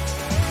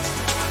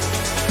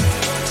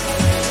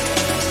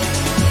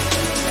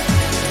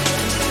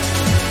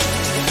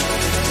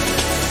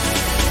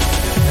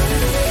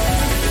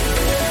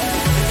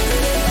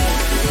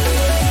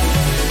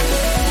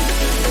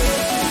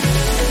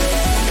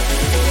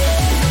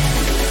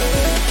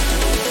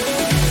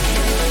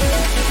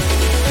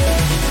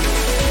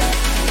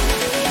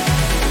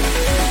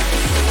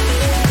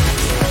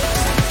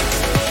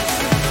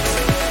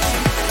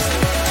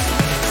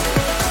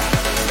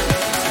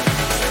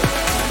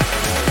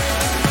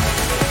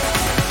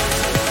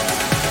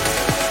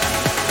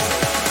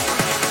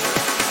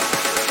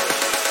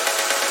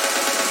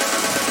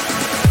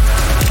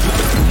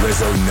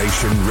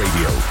 Resonation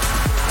Radio.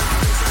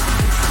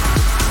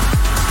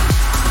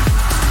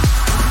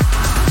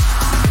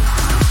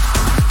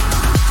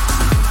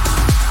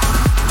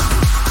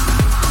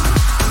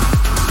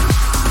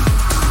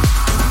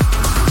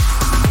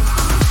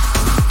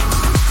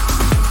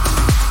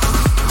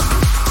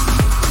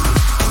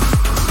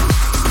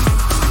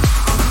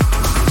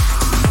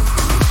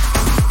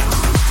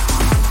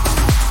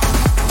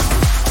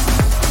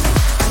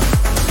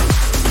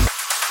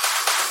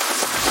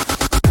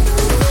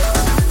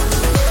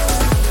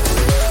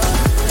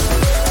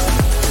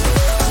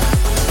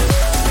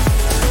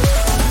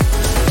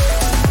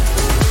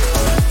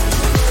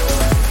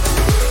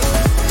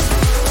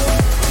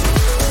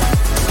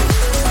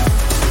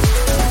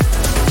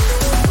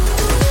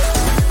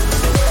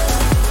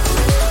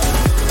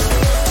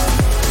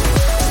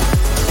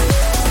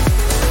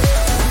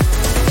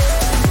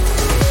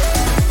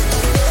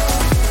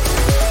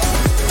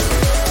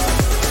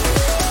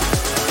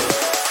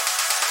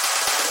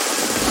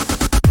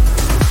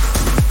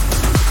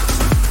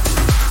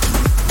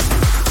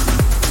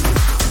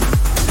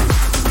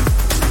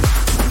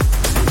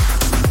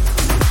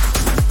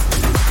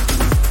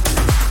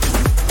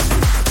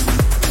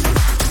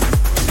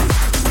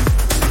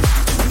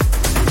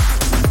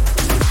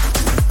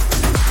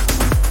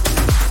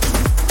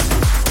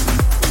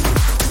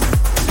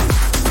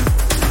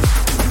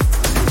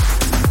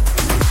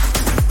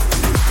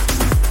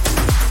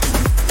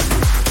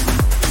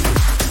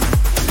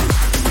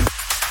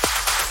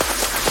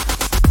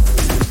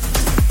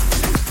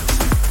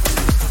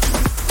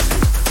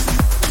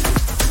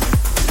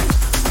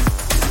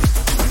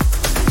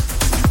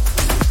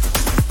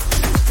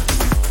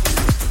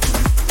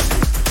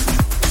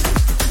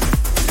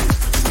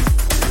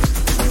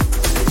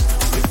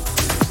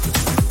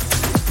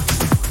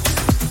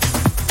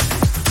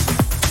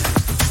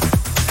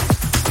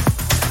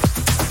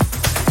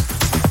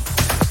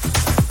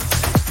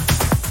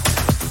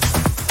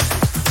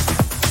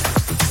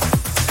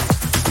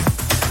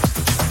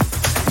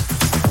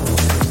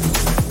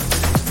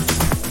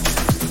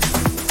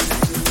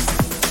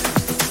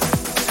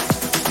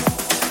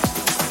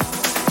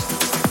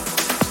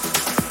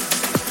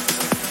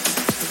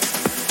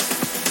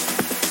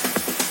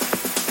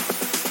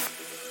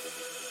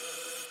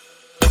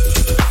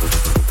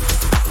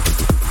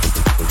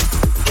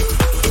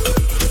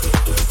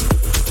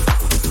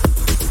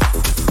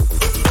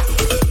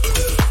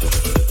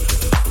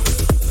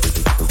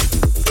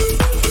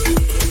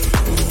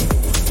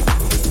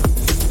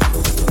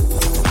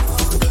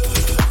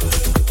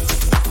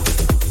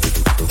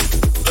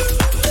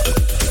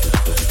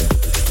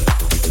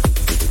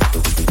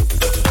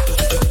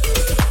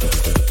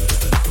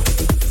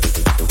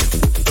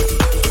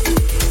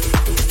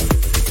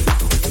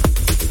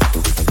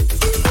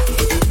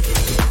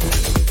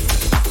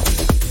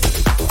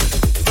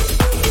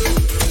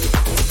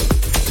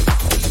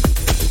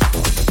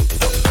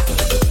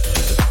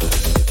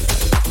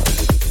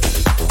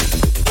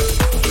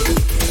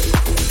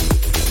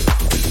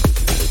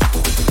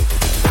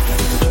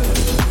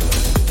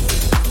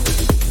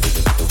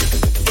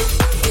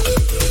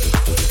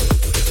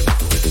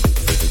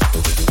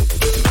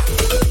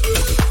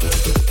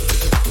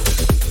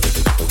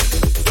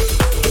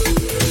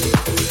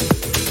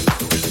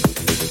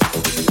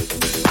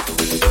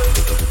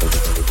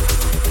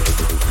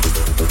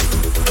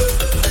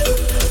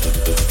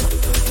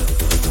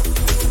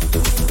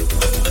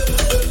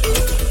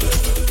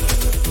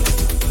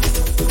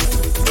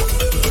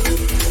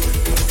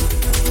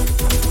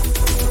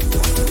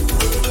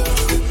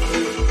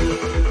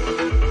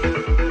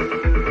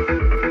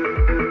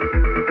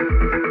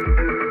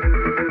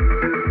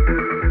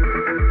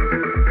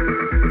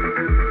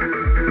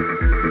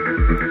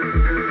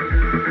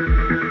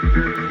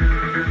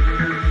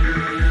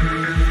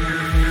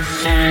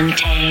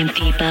 untamed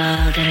people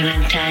that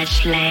an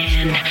untouched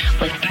land,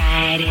 with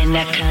pride in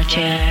their culture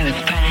and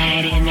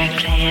pride in their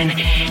clan.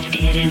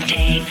 Didn't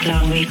take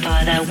long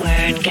before the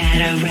word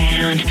got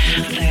around.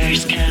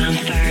 First come,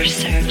 first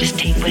serve, just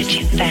take what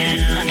you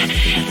found.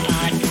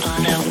 Fought for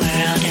the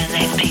world and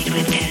they paid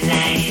with their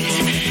lives.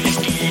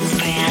 Stood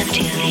proud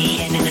till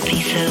the end in the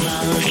face of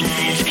all those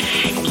lies.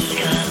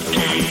 Eagle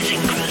flies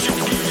and cross up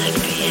the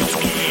red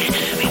sky.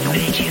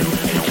 Remind you of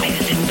the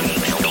past and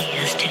brings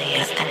tears to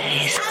your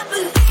eyes.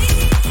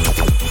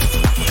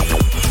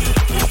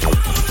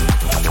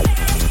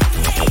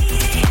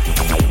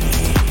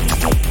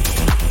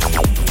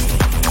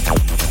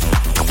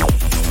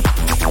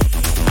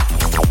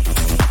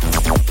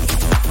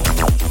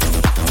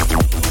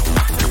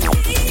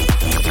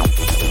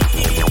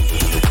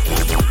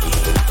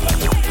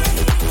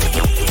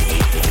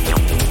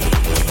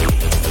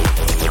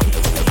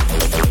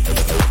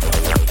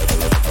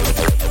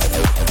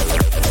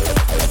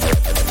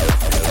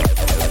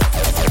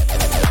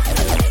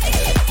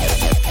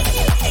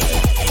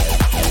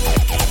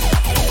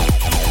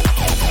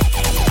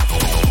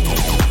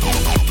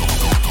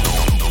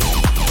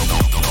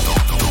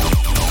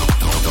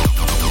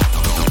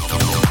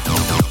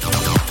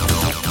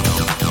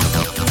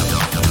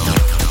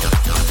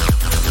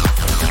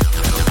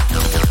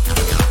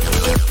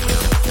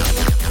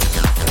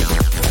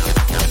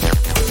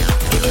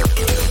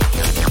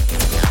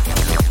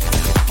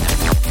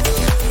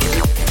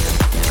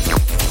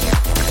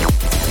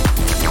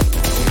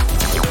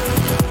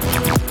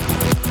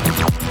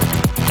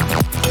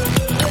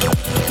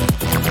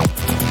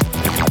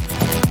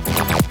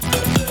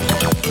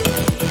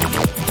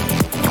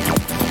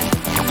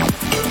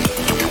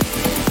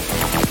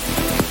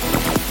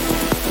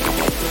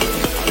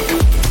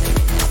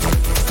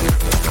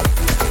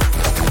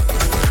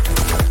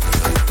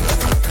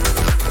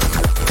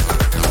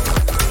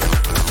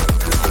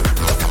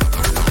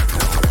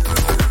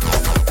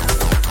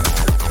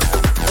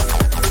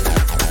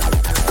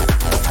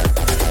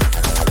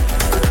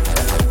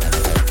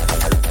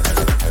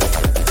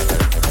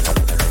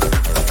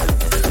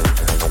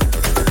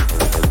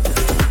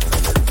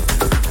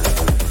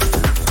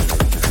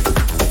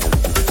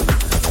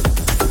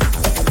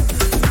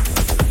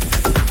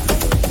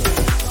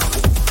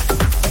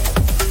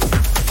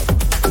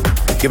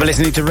 You've been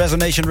listening to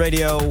Resonation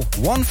Radio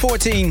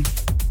 114.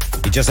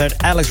 You just heard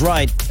Alex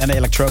Wright and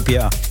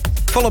Electropia,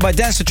 followed by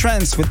Dance to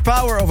Trance with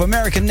Power of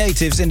American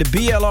Natives in the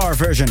BLR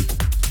version.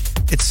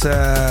 It's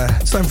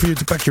time for you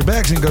to pack your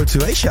bags and go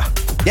to Asia.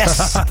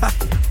 Yes,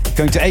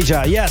 going to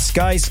Asia. Yes,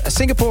 guys.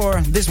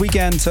 Singapore this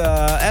weekend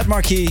at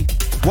Marquee.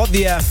 What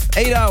the F?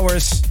 8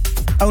 hours.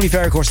 Only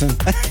Ferry Corsten.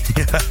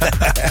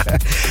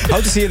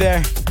 Hope to see you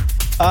there.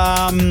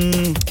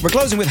 We're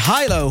closing with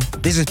Hilo.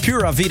 This is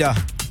Pura Vida.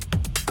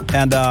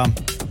 And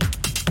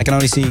I can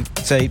only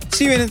say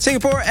see you in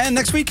Singapore and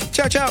next week.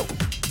 Ciao, ciao.